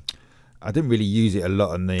 I didn't really use it a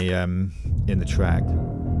lot in the track.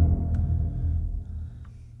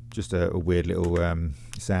 Just a weird little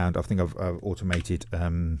sound. I think I've automated.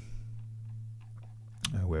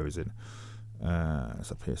 Where is it?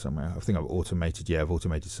 It's up here somewhere. I think I've automated. Yeah, I've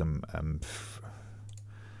automated some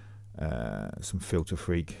filter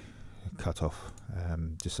freak cutoff,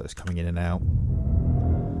 just so it's coming in and out.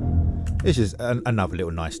 It's just another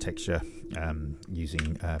little nice texture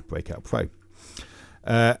using Breakout Pro.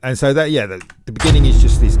 And so that, yeah, the beginning is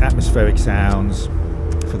just these atmospheric sounds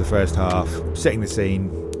for the first half, setting the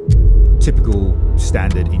scene, typical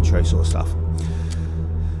standard intro sort of stuff.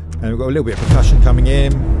 And we've got a little bit of percussion coming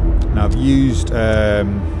in. Now I've used that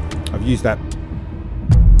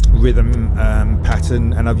rhythm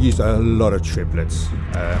pattern, and I've used a lot of triplets.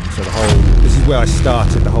 So this is where I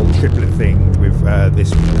started the whole triplet thing with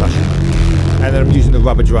this percussion, and then I'm using the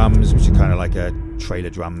rubber drums, which are kind of like trailer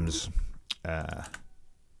drums.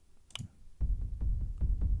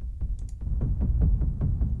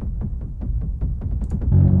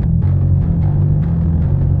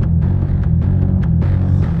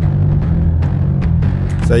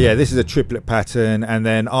 So yeah, this is a triplet pattern, and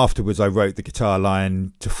then afterwards I wrote the guitar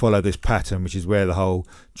line to follow this pattern, which is where the whole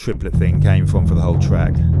triplet thing came from for the whole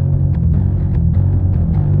track.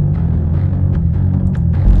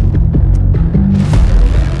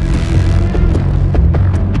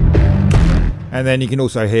 And then you can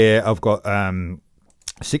also hear I've got in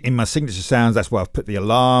my signature sounds, that's where I've put the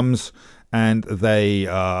alarms, and they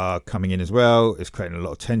are coming in as well. It's creating a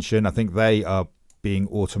lot of tension. I think they are being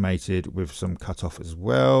automated with some cutoff as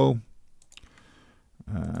well.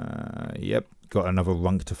 Yep, got another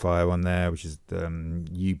runctifier on there, which is the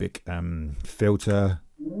Ubik filter,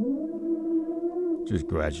 just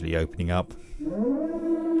gradually opening up.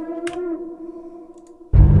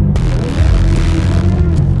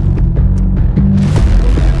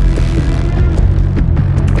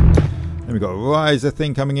 Then we've got a riser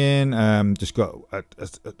thing coming in. Just got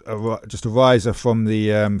just a riser from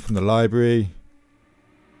the library.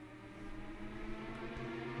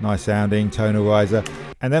 Nice sounding tonal riser.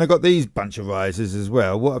 And then I've got these bunch of risers as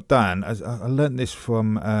well. What I've done is I learned this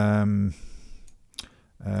from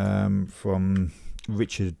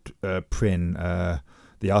Richard Prynne,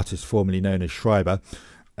 the artist formerly known as Schreiber.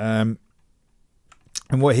 And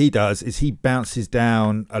what he does is he bounces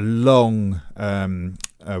down a long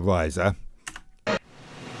riser,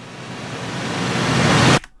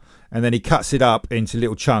 and then he cuts it up into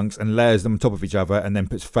little chunks and layers them on top of each other, and then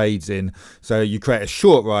puts fades in. So you create a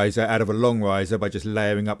short riser out of a long riser by just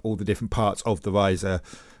layering up all the different parts of the riser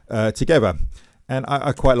together. And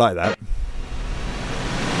I quite like that.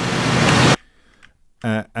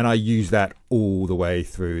 And I use that all the way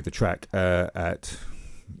through the track at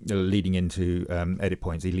leading into edit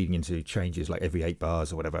points, leading into changes like every 8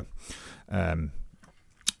 bars or whatever. And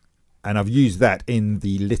I've used that in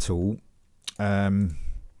the little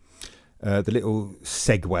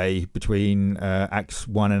segue between Acts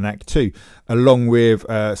 1 and Act 2, along with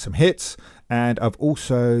some hits. And I've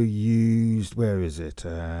also used, where is it?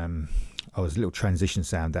 There's a little transition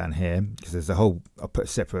sound down here, because there's I'll put a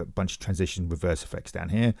separate bunch of transition reverse effects down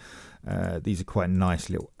here. These are quite nice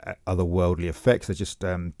little otherworldly effects. They're just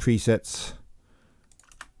presets.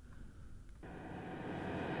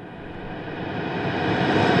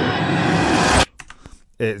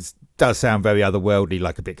 It does sound very otherworldly,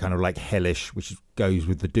 like a bit kind of like hellish, which goes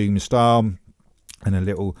with the Doom style. And a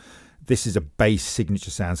little, this is a bass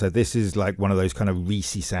signature sound. So this is like one of those kind of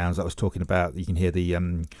Reese sounds that I was talking about. You can hear the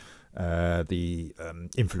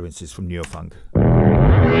influences from neofunk.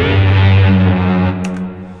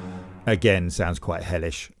 Again, sounds quite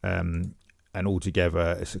hellish. And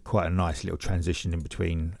altogether, it's quite a nice little transition in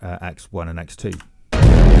between Acts 1 and Acts 2.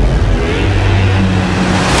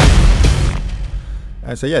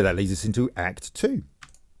 So yeah, that leads us into Act 2.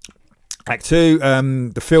 Act 2,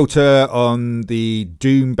 the filter on the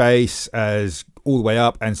Doom bass is all the way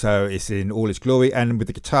up, and so it's in all its glory. And with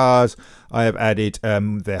the guitars, I have added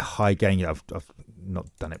their high gain. I've not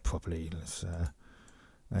done it properly.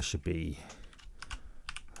 That should be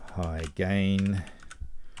high gain,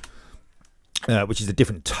 which is a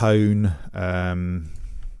different tone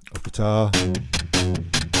of guitar.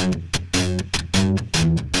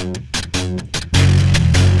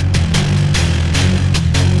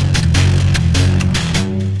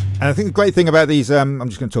 And I think the great thing about these, I'm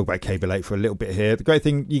just going to talk about Cable 8 for a little bit here. The great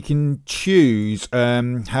thing, you can choose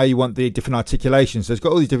how you want the different articulations. So it's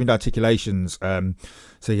got all these different articulations. So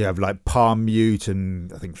you have like palm mute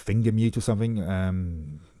and I think finger mute or something.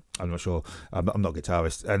 I'm not sure. I'm not a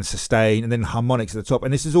guitarist. And sustain, and then harmonics at the top.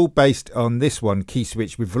 And this is all based on this one, key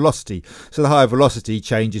switch with velocity. So the higher velocity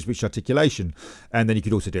changes which articulation. And then you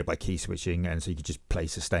could also do it by key switching. And so you could just play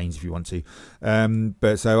sustains if you want to.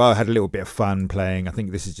 But so I had a little bit of fun playing. I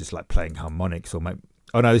think this is just like playing harmonics. Or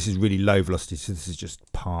oh no, this is really low velocity. So this is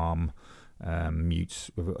just palm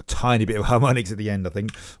mutes with a tiny bit of harmonics at the end, I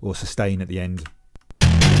think. Or sustain at the end.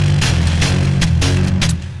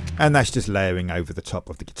 And that's just layering over the top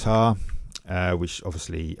of the guitar, which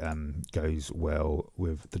obviously goes well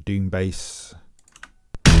with the Doom bass.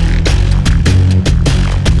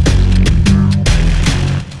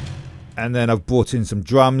 And then I've brought in some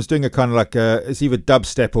drums, doing a kind of like it's either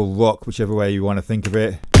dubstep or rock, whichever way you want to think of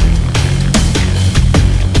it.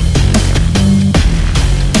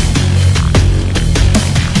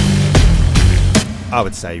 I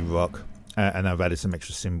would say rock. And I've added some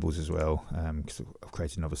extra cymbals as well, because I've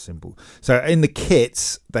created another cymbal. So in the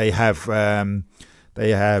kits, they have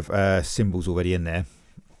cymbals already in there,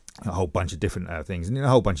 a whole bunch of different things, and a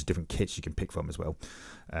whole bunch of different kits you can pick from as well.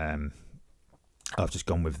 I've just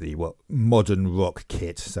gone with the modern rock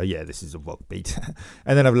kit. So yeah, this is a rock beat,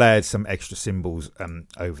 and then I've layered some extra cymbals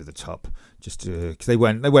over the top, just because they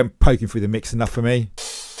weren't poking through the mix enough for me.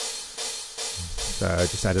 So I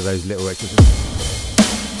just added those little extras.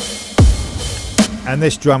 And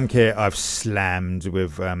this drum kit I've slammed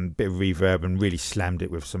with a bit of reverb, and really slammed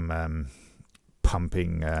it with some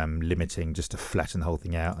pumping limiting, just to flatten the whole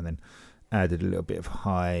thing out, and then Added a little bit of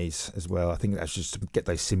highs as well. I think that's just to get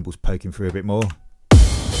those cymbals poking through a bit more.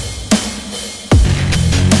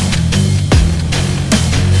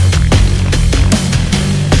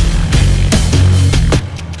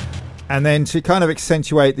 And then to kind of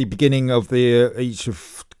accentuate the beginning of the each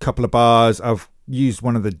of couple of bars, I've used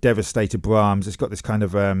one of the Devastator Brahms. It's got this kind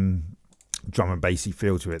of drum and bassy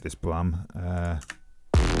feel to it, this Brahm.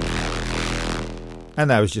 And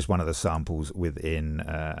that was just one of the samples within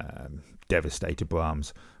Devastator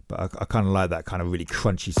Brahms. But I kind of like that kind of really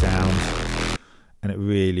crunchy sound. And it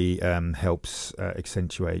really helps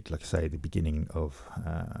accentuate, like I say, the beginning of,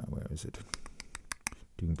 where is it?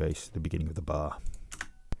 Doing bass, the beginning of the bar.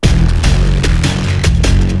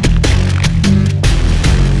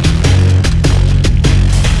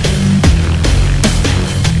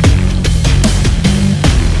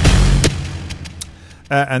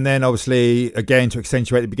 And then obviously, again, to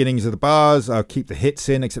accentuate the beginnings of the bars, I'll keep the hits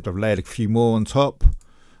in, except I've layered a few more on top.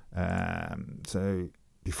 So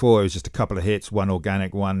before it was just a couple of hits, one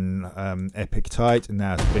organic, one epic tight, and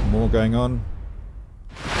now it's a bit more going on.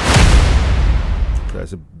 So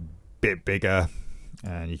it's a bit bigger,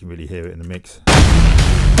 and you can really hear it in the mix.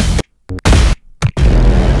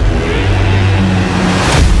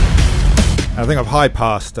 I think I've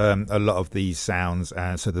high-passed a lot of these sounds,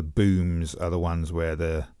 and so the booms are the ones where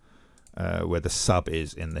the sub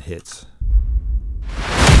is in the hits.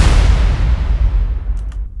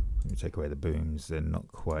 Let me take away the booms; they're not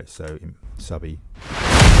quite so subby.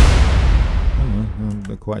 Oh,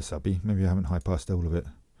 they're quite subby. Maybe I haven't high-passed all of it.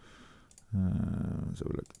 Let's have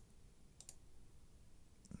a look.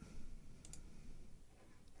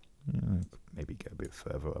 Maybe go a bit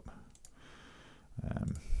further up.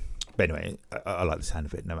 But anyway, I like the sound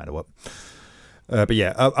of it no matter what. But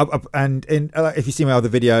yeah, if you see my other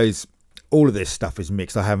videos, all of this stuff is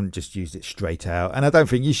mixed. I haven't just used it straight out, and I don't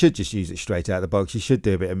think you should just use it straight out of the box. You should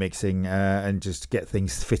do a bit of mixing and just get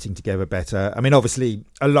things fitting together better. I mean, obviously,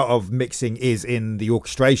 a lot of mixing is in the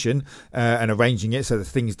orchestration and arranging it so that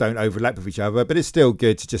things don't overlap with each other. But it's still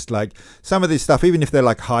good to just like some of this stuff, even if they're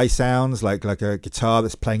like high sounds, like a guitar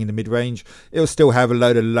that's playing in the mid range, it'll still have a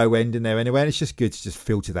load of low end in there anyway. And it's just good to just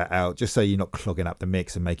filter that out, just so you're not clogging up the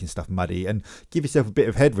mix and making stuff muddy, and give yourself a bit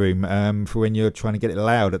of headroom for when you're trying to get it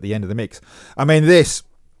loud at the end of the mix. I mean, this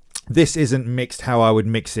isn't mixed how I would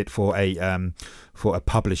mix it for a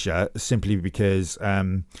publisher, simply because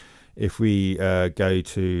if we go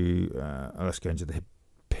to let's go into the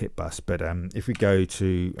hit bus, but if we go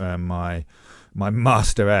to my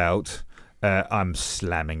master out, I'm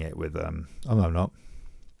slamming it with oh no, I'm not.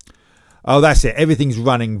 Oh, that's it. Everything's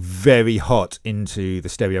running very hot into the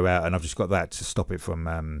stereo out, and I've just got that to stop it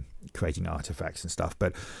from creating artifacts and stuff.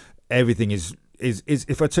 But everything is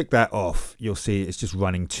if I took that off, you'll see it's just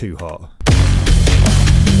running too hot.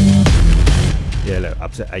 Yeah, look,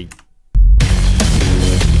 up to 8.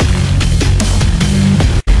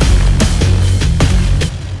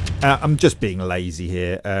 I'm just being lazy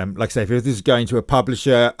here. Like I say, if this is going to a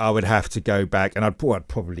publisher, I would have to go back, and what I'd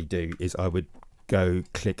probably do is I would go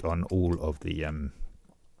click on all of the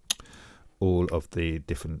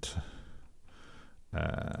different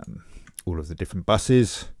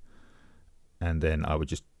buses, and then I would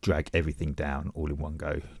just drag everything down all in one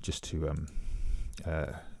go, just to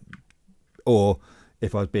or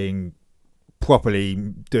if I was doing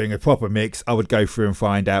a proper mix, I would go through and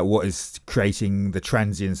find out what is creating the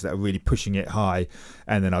transients that are really pushing it high,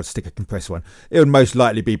 and then I'd stick a compressor on. It would most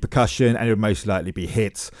likely be percussion, and it would most likely be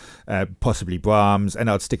hits, possibly Brahms, and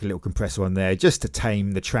I'd stick a little compressor on there just to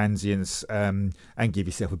tame the transients and give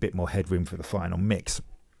yourself a bit more headroom for the final mix.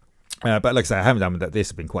 But like I say, I haven't done this.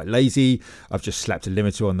 I've been quite lazy. I've just slapped a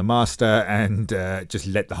limiter on the master and just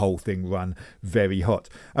let the whole thing run very hot.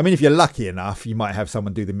 I mean, if you're lucky enough, you might have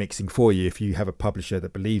someone do the mixing for you. If you have a publisher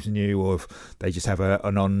that believes in you, or if they just have an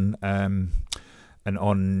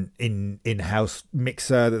in-house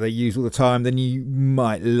mixer that they use all the time, then you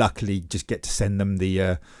might luckily just get to send them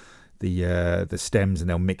the stems, and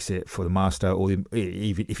they'll mix it for the master. Or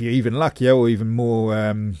even if you're even luckier or even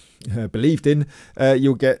more believed in,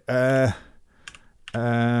 you'll get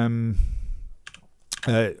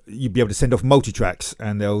you'll be able to send off multi-tracks,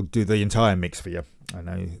 and they'll do the entire mix for you. I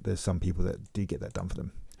know there's some people that do get that done for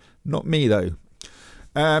them. Not me though.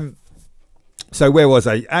 So where was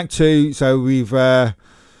I? Act 2. So we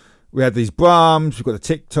had these Brahms, we've got the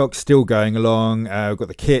TikTok still going along, we've got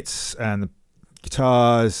the kits and the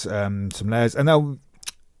guitars, some layers, and now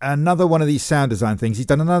another one of these sound design things. He's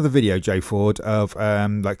done another video, Joe Ford, of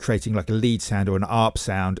like creating like a lead sound or an ARP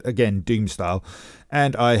sound, again Doom style,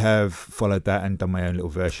 and I have followed that and done my own little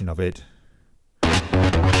version of it.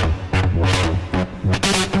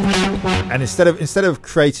 And instead of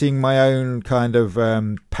creating my own kind of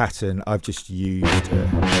pattern, I've just used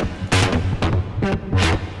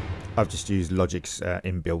Logic's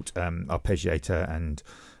inbuilt arpeggiator. And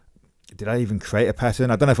did I even create a pattern?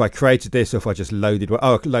 I don't know if I created this or if I just loaded one.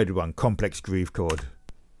 Oh, I loaded one, complex groove chord.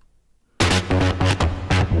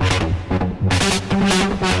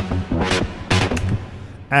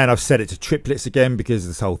 And I've set it to triplets again because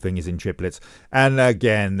this whole thing is in triplets. And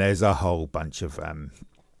again, there's a whole bunch of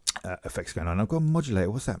effects going on. I've got a modulator.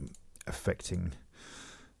 What's that affecting?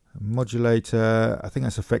 A modulator. I think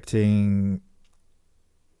that's affecting.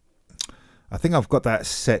 I think I've got that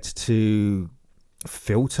set to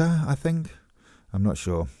filter. I think. I'm not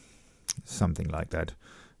sure. Something like that.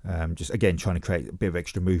 Just again trying to create a bit of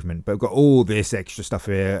extra movement. But I've got all this extra stuff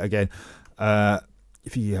here again.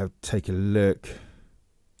 If you take a look.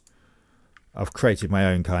 I've created my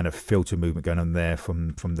own kind of filter movement going on there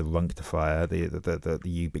from the Runctifier, the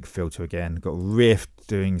U-Big filter again. Got Rift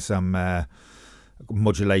doing some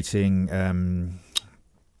modulating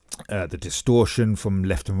the distortion from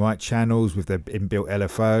left and right channels with their inbuilt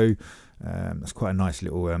LFO. That's quite a nice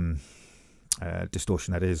little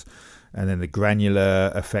distortion that is. And then the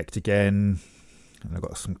granular effect again. And I've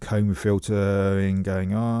got some comb filtering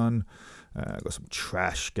going on. I've got some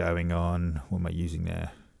trash going on. What am I using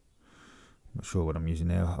there? Not sure what I'm using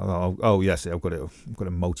now. Oh yes, I've got a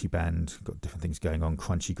multi-band, got different things going on,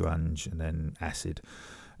 crunchy grunge, and then acid,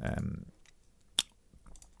 and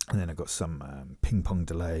then I've got some ping pong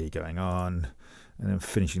delay going on, and then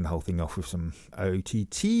finishing the whole thing off with some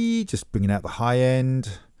OTT, just bringing out the high end.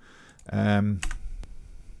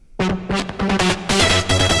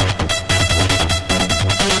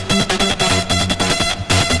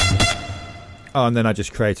 Oh, and then I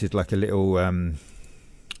just created like a little.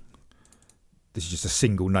 This is just a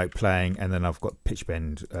single note playing, and then I've got pitch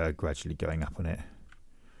bend gradually going up on it,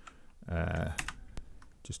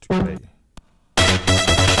 just to create.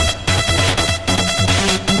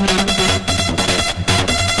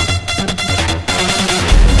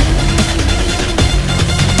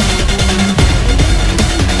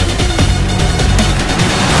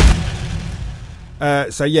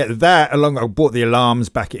 So yeah, that along. I brought the alarms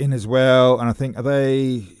back in as well, and I think are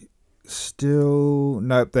they. Still,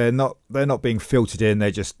 nope, they're not being filtered in,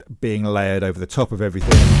 they're just being layered over the top of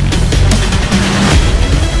everything.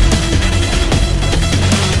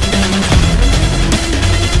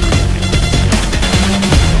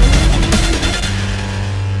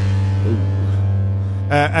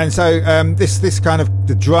 And so this kind of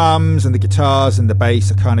the drums and the guitars and the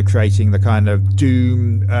bass are kind of creating the kind of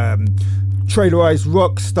doom trailerized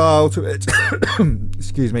rock style to it.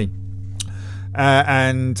 Excuse me.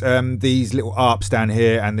 And these little arps down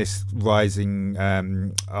here and this rising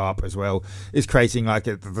arp as well is creating like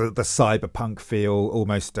the cyberpunk feel,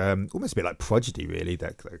 almost a bit like Prodigy, really,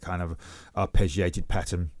 that kind of arpeggiated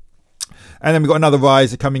pattern. And then we've got another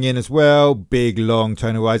riser coming in as well, big long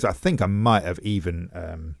tonal riser. I think I might have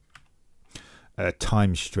even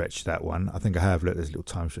time stretched that one. I think I have. Look, there's a little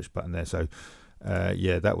time stretch button there. So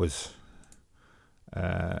yeah, that was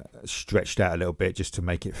stretched out a little bit just to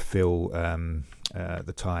make it fill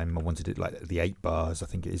the time. I wanted it like the 8 bars, I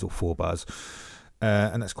think it is, or 4 bars,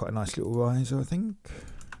 and that's quite a nice little riser, I think.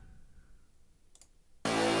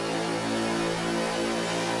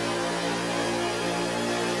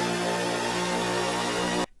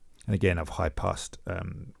 And again, I've high passed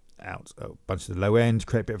out a bunch of the low end,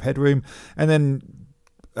 create a bit of headroom, and then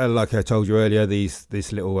like I told you earlier,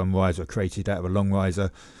 this little riser created out of a long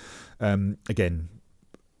riser. Again,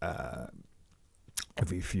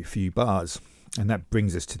 every few bars, and that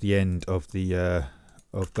brings us to the end of the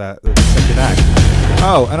second act.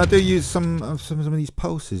 Oh, and I do use some of these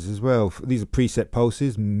pulses as well. These are preset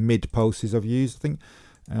pulses, mid pulses I've used, I think.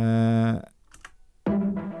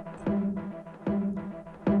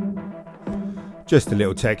 Just a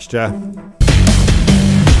little texture.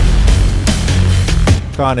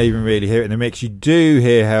 Can't even really hear it in the mix. You do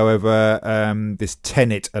hear, however, this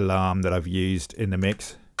tenet alarm that I've used in the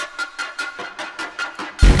mix.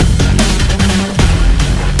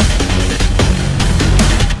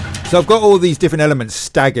 So I've got all these different elements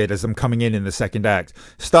staggered as I'm coming in the second act.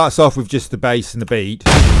 Starts off with just the bass and the beat.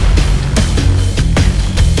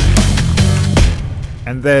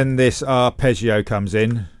 And then this arpeggio comes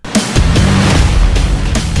in.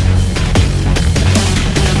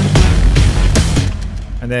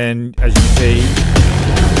 And then, as you can see,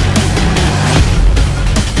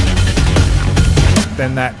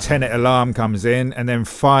 then that tenet alarm comes in, and then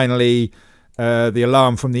finally the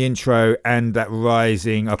alarm from the intro and that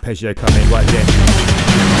rising arpeggio come in right at the end.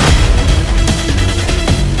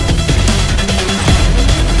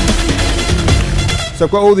 So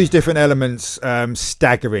I've got all these different elements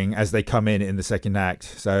staggering as they come in the second act.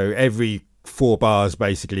 So every 4 bars,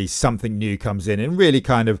 basically, something new comes in and really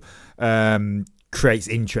kind of creates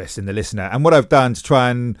interest in the listener. And what I've done to try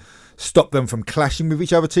and stop them from clashing with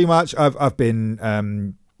each other too much, I've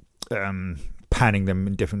been panning them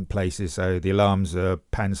in different places. So the alarms are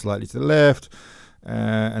panned slightly to the left,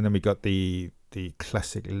 and then we got the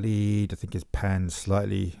classic lead, I think, is panned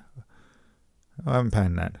slightly. I haven't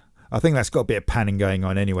panned that. I think that's got a bit of panning going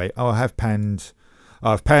on anyway. Oh, I've panned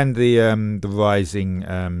the rising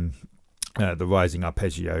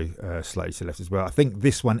arpeggio slightly to the left as well. I think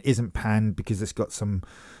this one isn't panned because it's got some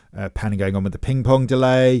panning going on with the ping pong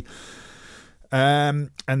delay. And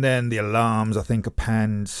then the alarms, I think, are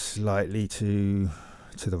panned slightly to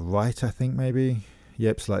the right, I think, maybe.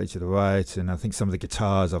 Yep, slightly to the right. And I think some of the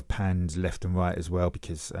guitars I've panned left and right as well,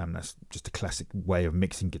 because that's just a classic way of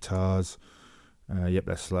mixing guitars. Yep,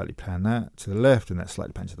 that's slightly panned that to the left, and that's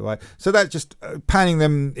slightly panned to the right. So that's just panning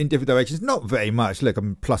them in different directions. Not very much. Look,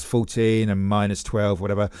 I'm plus 14 and minus 12,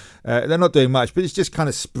 whatever. They're not doing much, but it's just kind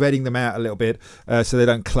of spreading them out a little bit so they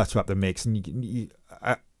don't clutter up the mix. And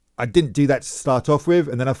I didn't do that to start off with,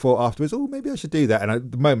 and then I thought afterwards, oh, maybe I should do that.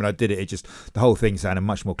 And the moment I did it, the whole thing sounded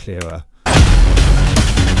much more clearer.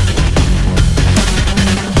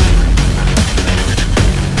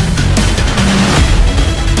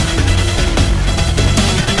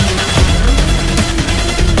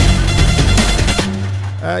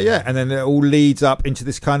 Yeah, and then it all leads up into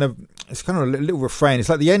this kind of, it's kind of a little refrain. It's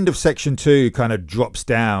like the end of section 2 kind of drops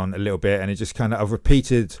down a little bit, and it just kind of,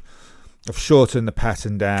 I've shortened the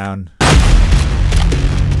pattern down.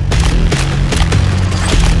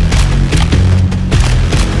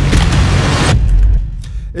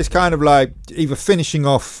 It's kind of like either finishing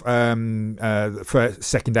off for a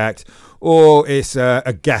second act, or it's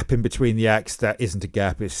a gap in between the acts that isn't a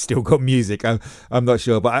gap. It's still got music. I'm not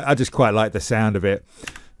sure, but I just quite like the sound of it.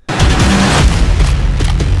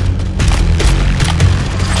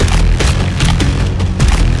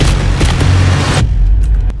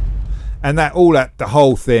 And the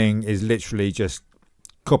whole thing is literally just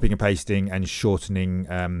copying and pasting and shortening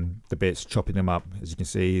the bits, chopping them up. As you can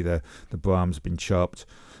see, the Brahms have been chopped.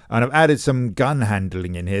 And I've added some gun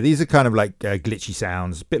handling in here. These are kind of like glitchy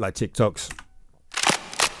sounds, a bit like TikToks.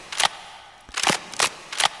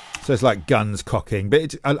 So it's like guns cocking,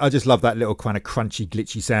 but I just love that little kind of crunchy,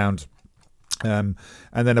 glitchy sound. And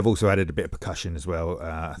then I've also added a bit of percussion as well.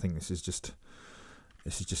 I think this is just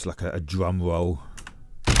like a drum roll.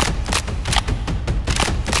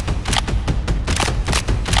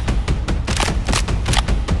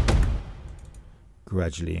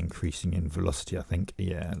 Gradually increasing in velocity, I think.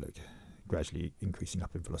 Yeah, look, gradually increasing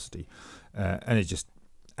up in velocity, and it just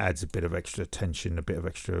adds a bit of extra tension, a bit of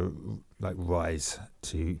extra like rise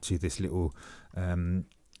to this little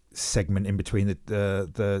segment in between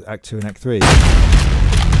the Act 2 and Act 3.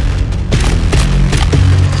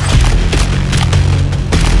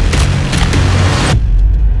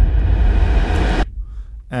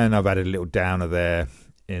 And I've added a little downer there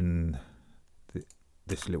in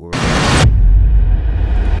this little.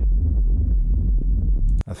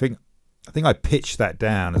 I think I pitched that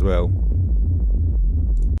down as well.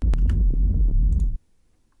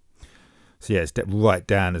 So yeah, step right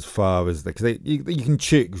down as far as because you can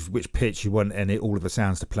choose which pitch you want all of the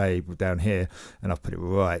sounds to play down here, and I've put it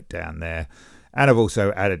right down there. And I've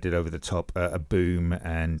also added it over the top a boom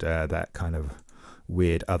and that kind of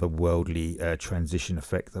weird otherworldly transition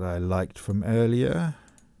effect that I liked from earlier.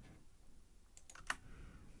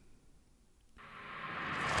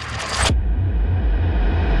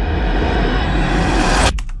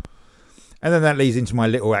 And then that leads into my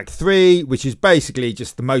little Act 3, which is basically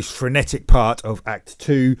just the most frenetic part of Act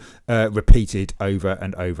 2, repeated over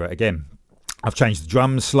and over again. I've changed the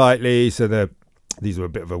drums slightly, so these were a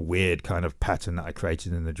bit of a weird kind of pattern that I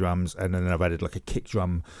created in the drums, and then I've added like a kick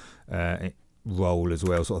drum roll as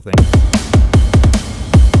well, sort of thing.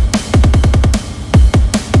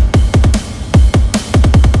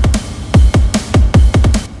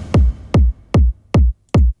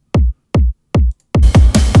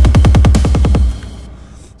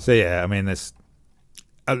 So yeah, I mean, that's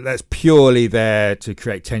purely there to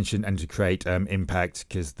create tension and to create impact,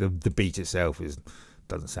 because the beat itself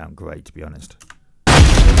doesn't sound great, to be honest.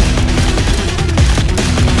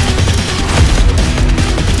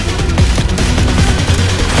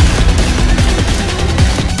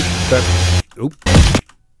 But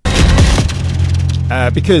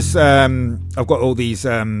because I've got all these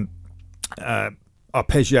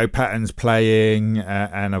arpeggio patterns playing,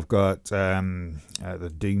 and I've got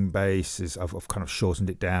the doom bass I've kind of shortened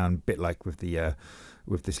it down a bit, like with the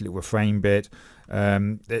with this little refrain bit.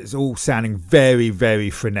 It's all sounding very, very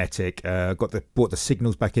frenetic. Brought the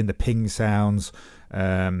signals back in, the ping sounds,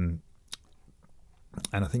 and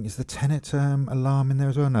I think is the tenet alarm in there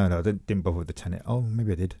as well. No, I didn't bother with the tenet. Oh,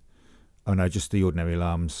 maybe I did. Oh no, just the ordinary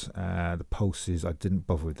alarms. The pulses, I didn't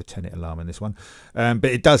bother with the tenet alarm in this one. But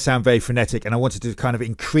it does sound very frenetic, and I wanted to kind of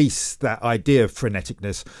increase that idea of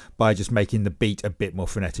freneticness by just making the beat a bit more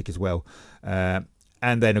frenetic as well. And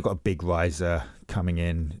then I've got a big riser coming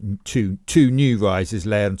in, two new risers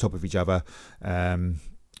layered on top of each other,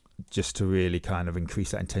 just to really kind of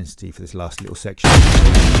increase that intensity for this last little section.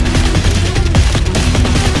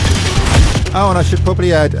 Oh, and I should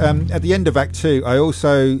probably add, at the end of Act 2, I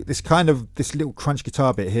also, this little crunch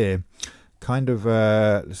guitar bit here, kind of,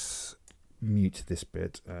 let's mute this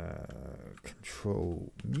bit,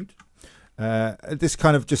 control mute. This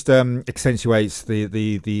kind of just accentuates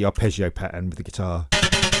the arpeggio pattern with the guitar.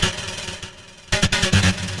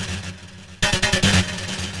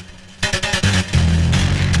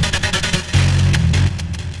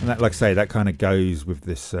 And that, like I say, that kind of goes with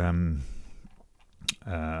this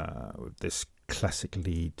classic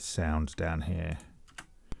lead sound down here.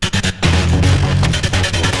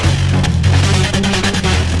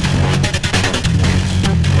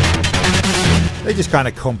 They just kind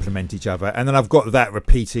of complement each other, and then I've got that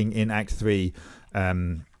repeating in Act 3 a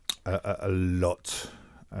lot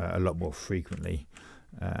more frequently.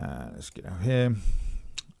 Let's get out here.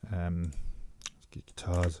 Let's get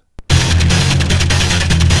guitars.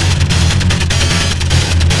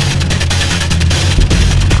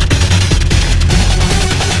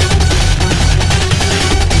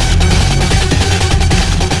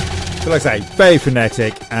 So like I say, very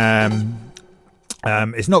frenetic.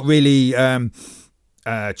 It's not really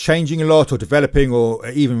changing a lot or developing or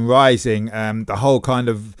even rising. The whole kind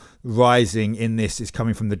of rising in this is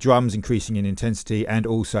coming from the drums increasing in intensity, and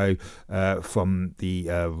also from the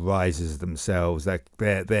risers themselves.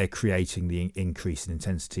 They're creating the increase in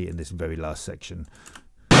intensity in this very last section.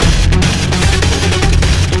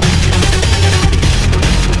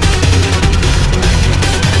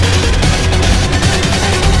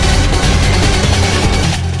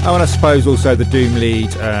 Oh, and I suppose also the Doom lead,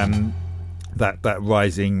 that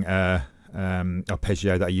rising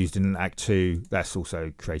arpeggio that I used in Act 2, that's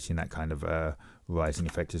also creating that kind of rising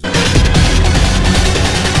effect as well.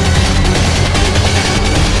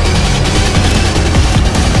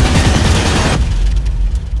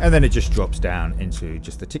 And then it just drops down into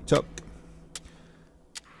just the tick-tock.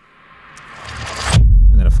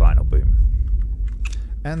 And then a final boom.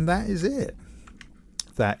 And that is it.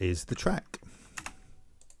 That is the track.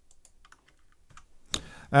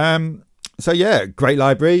 So yeah, great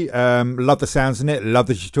library. Love the sounds in it. Love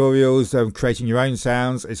the tutorials. Creating your own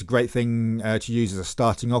sounds. It's a great thing to use as a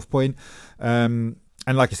starting off point. And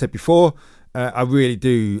like I said before, I really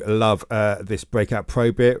do love this Breakout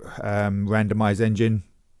Pro bit, randomized engine.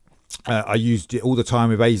 I used it all the time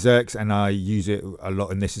with Azerx, and I use it a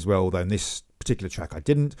lot in this as well. Although in this particular track I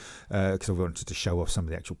didn't, because I wanted to show off some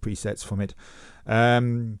of the actual presets from it.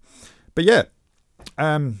 But yeah,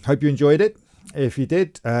 hope you enjoyed it. If you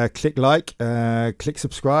did, click like, click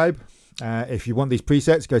subscribe. If you want these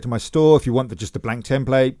presets, go to my store. If you want just the blank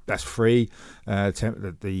template, that's free. The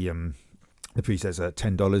presets are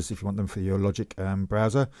 $10 if you want them for your Logic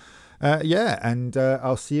browser. Yeah, and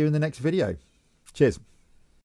I'll see you in the next video. Cheers.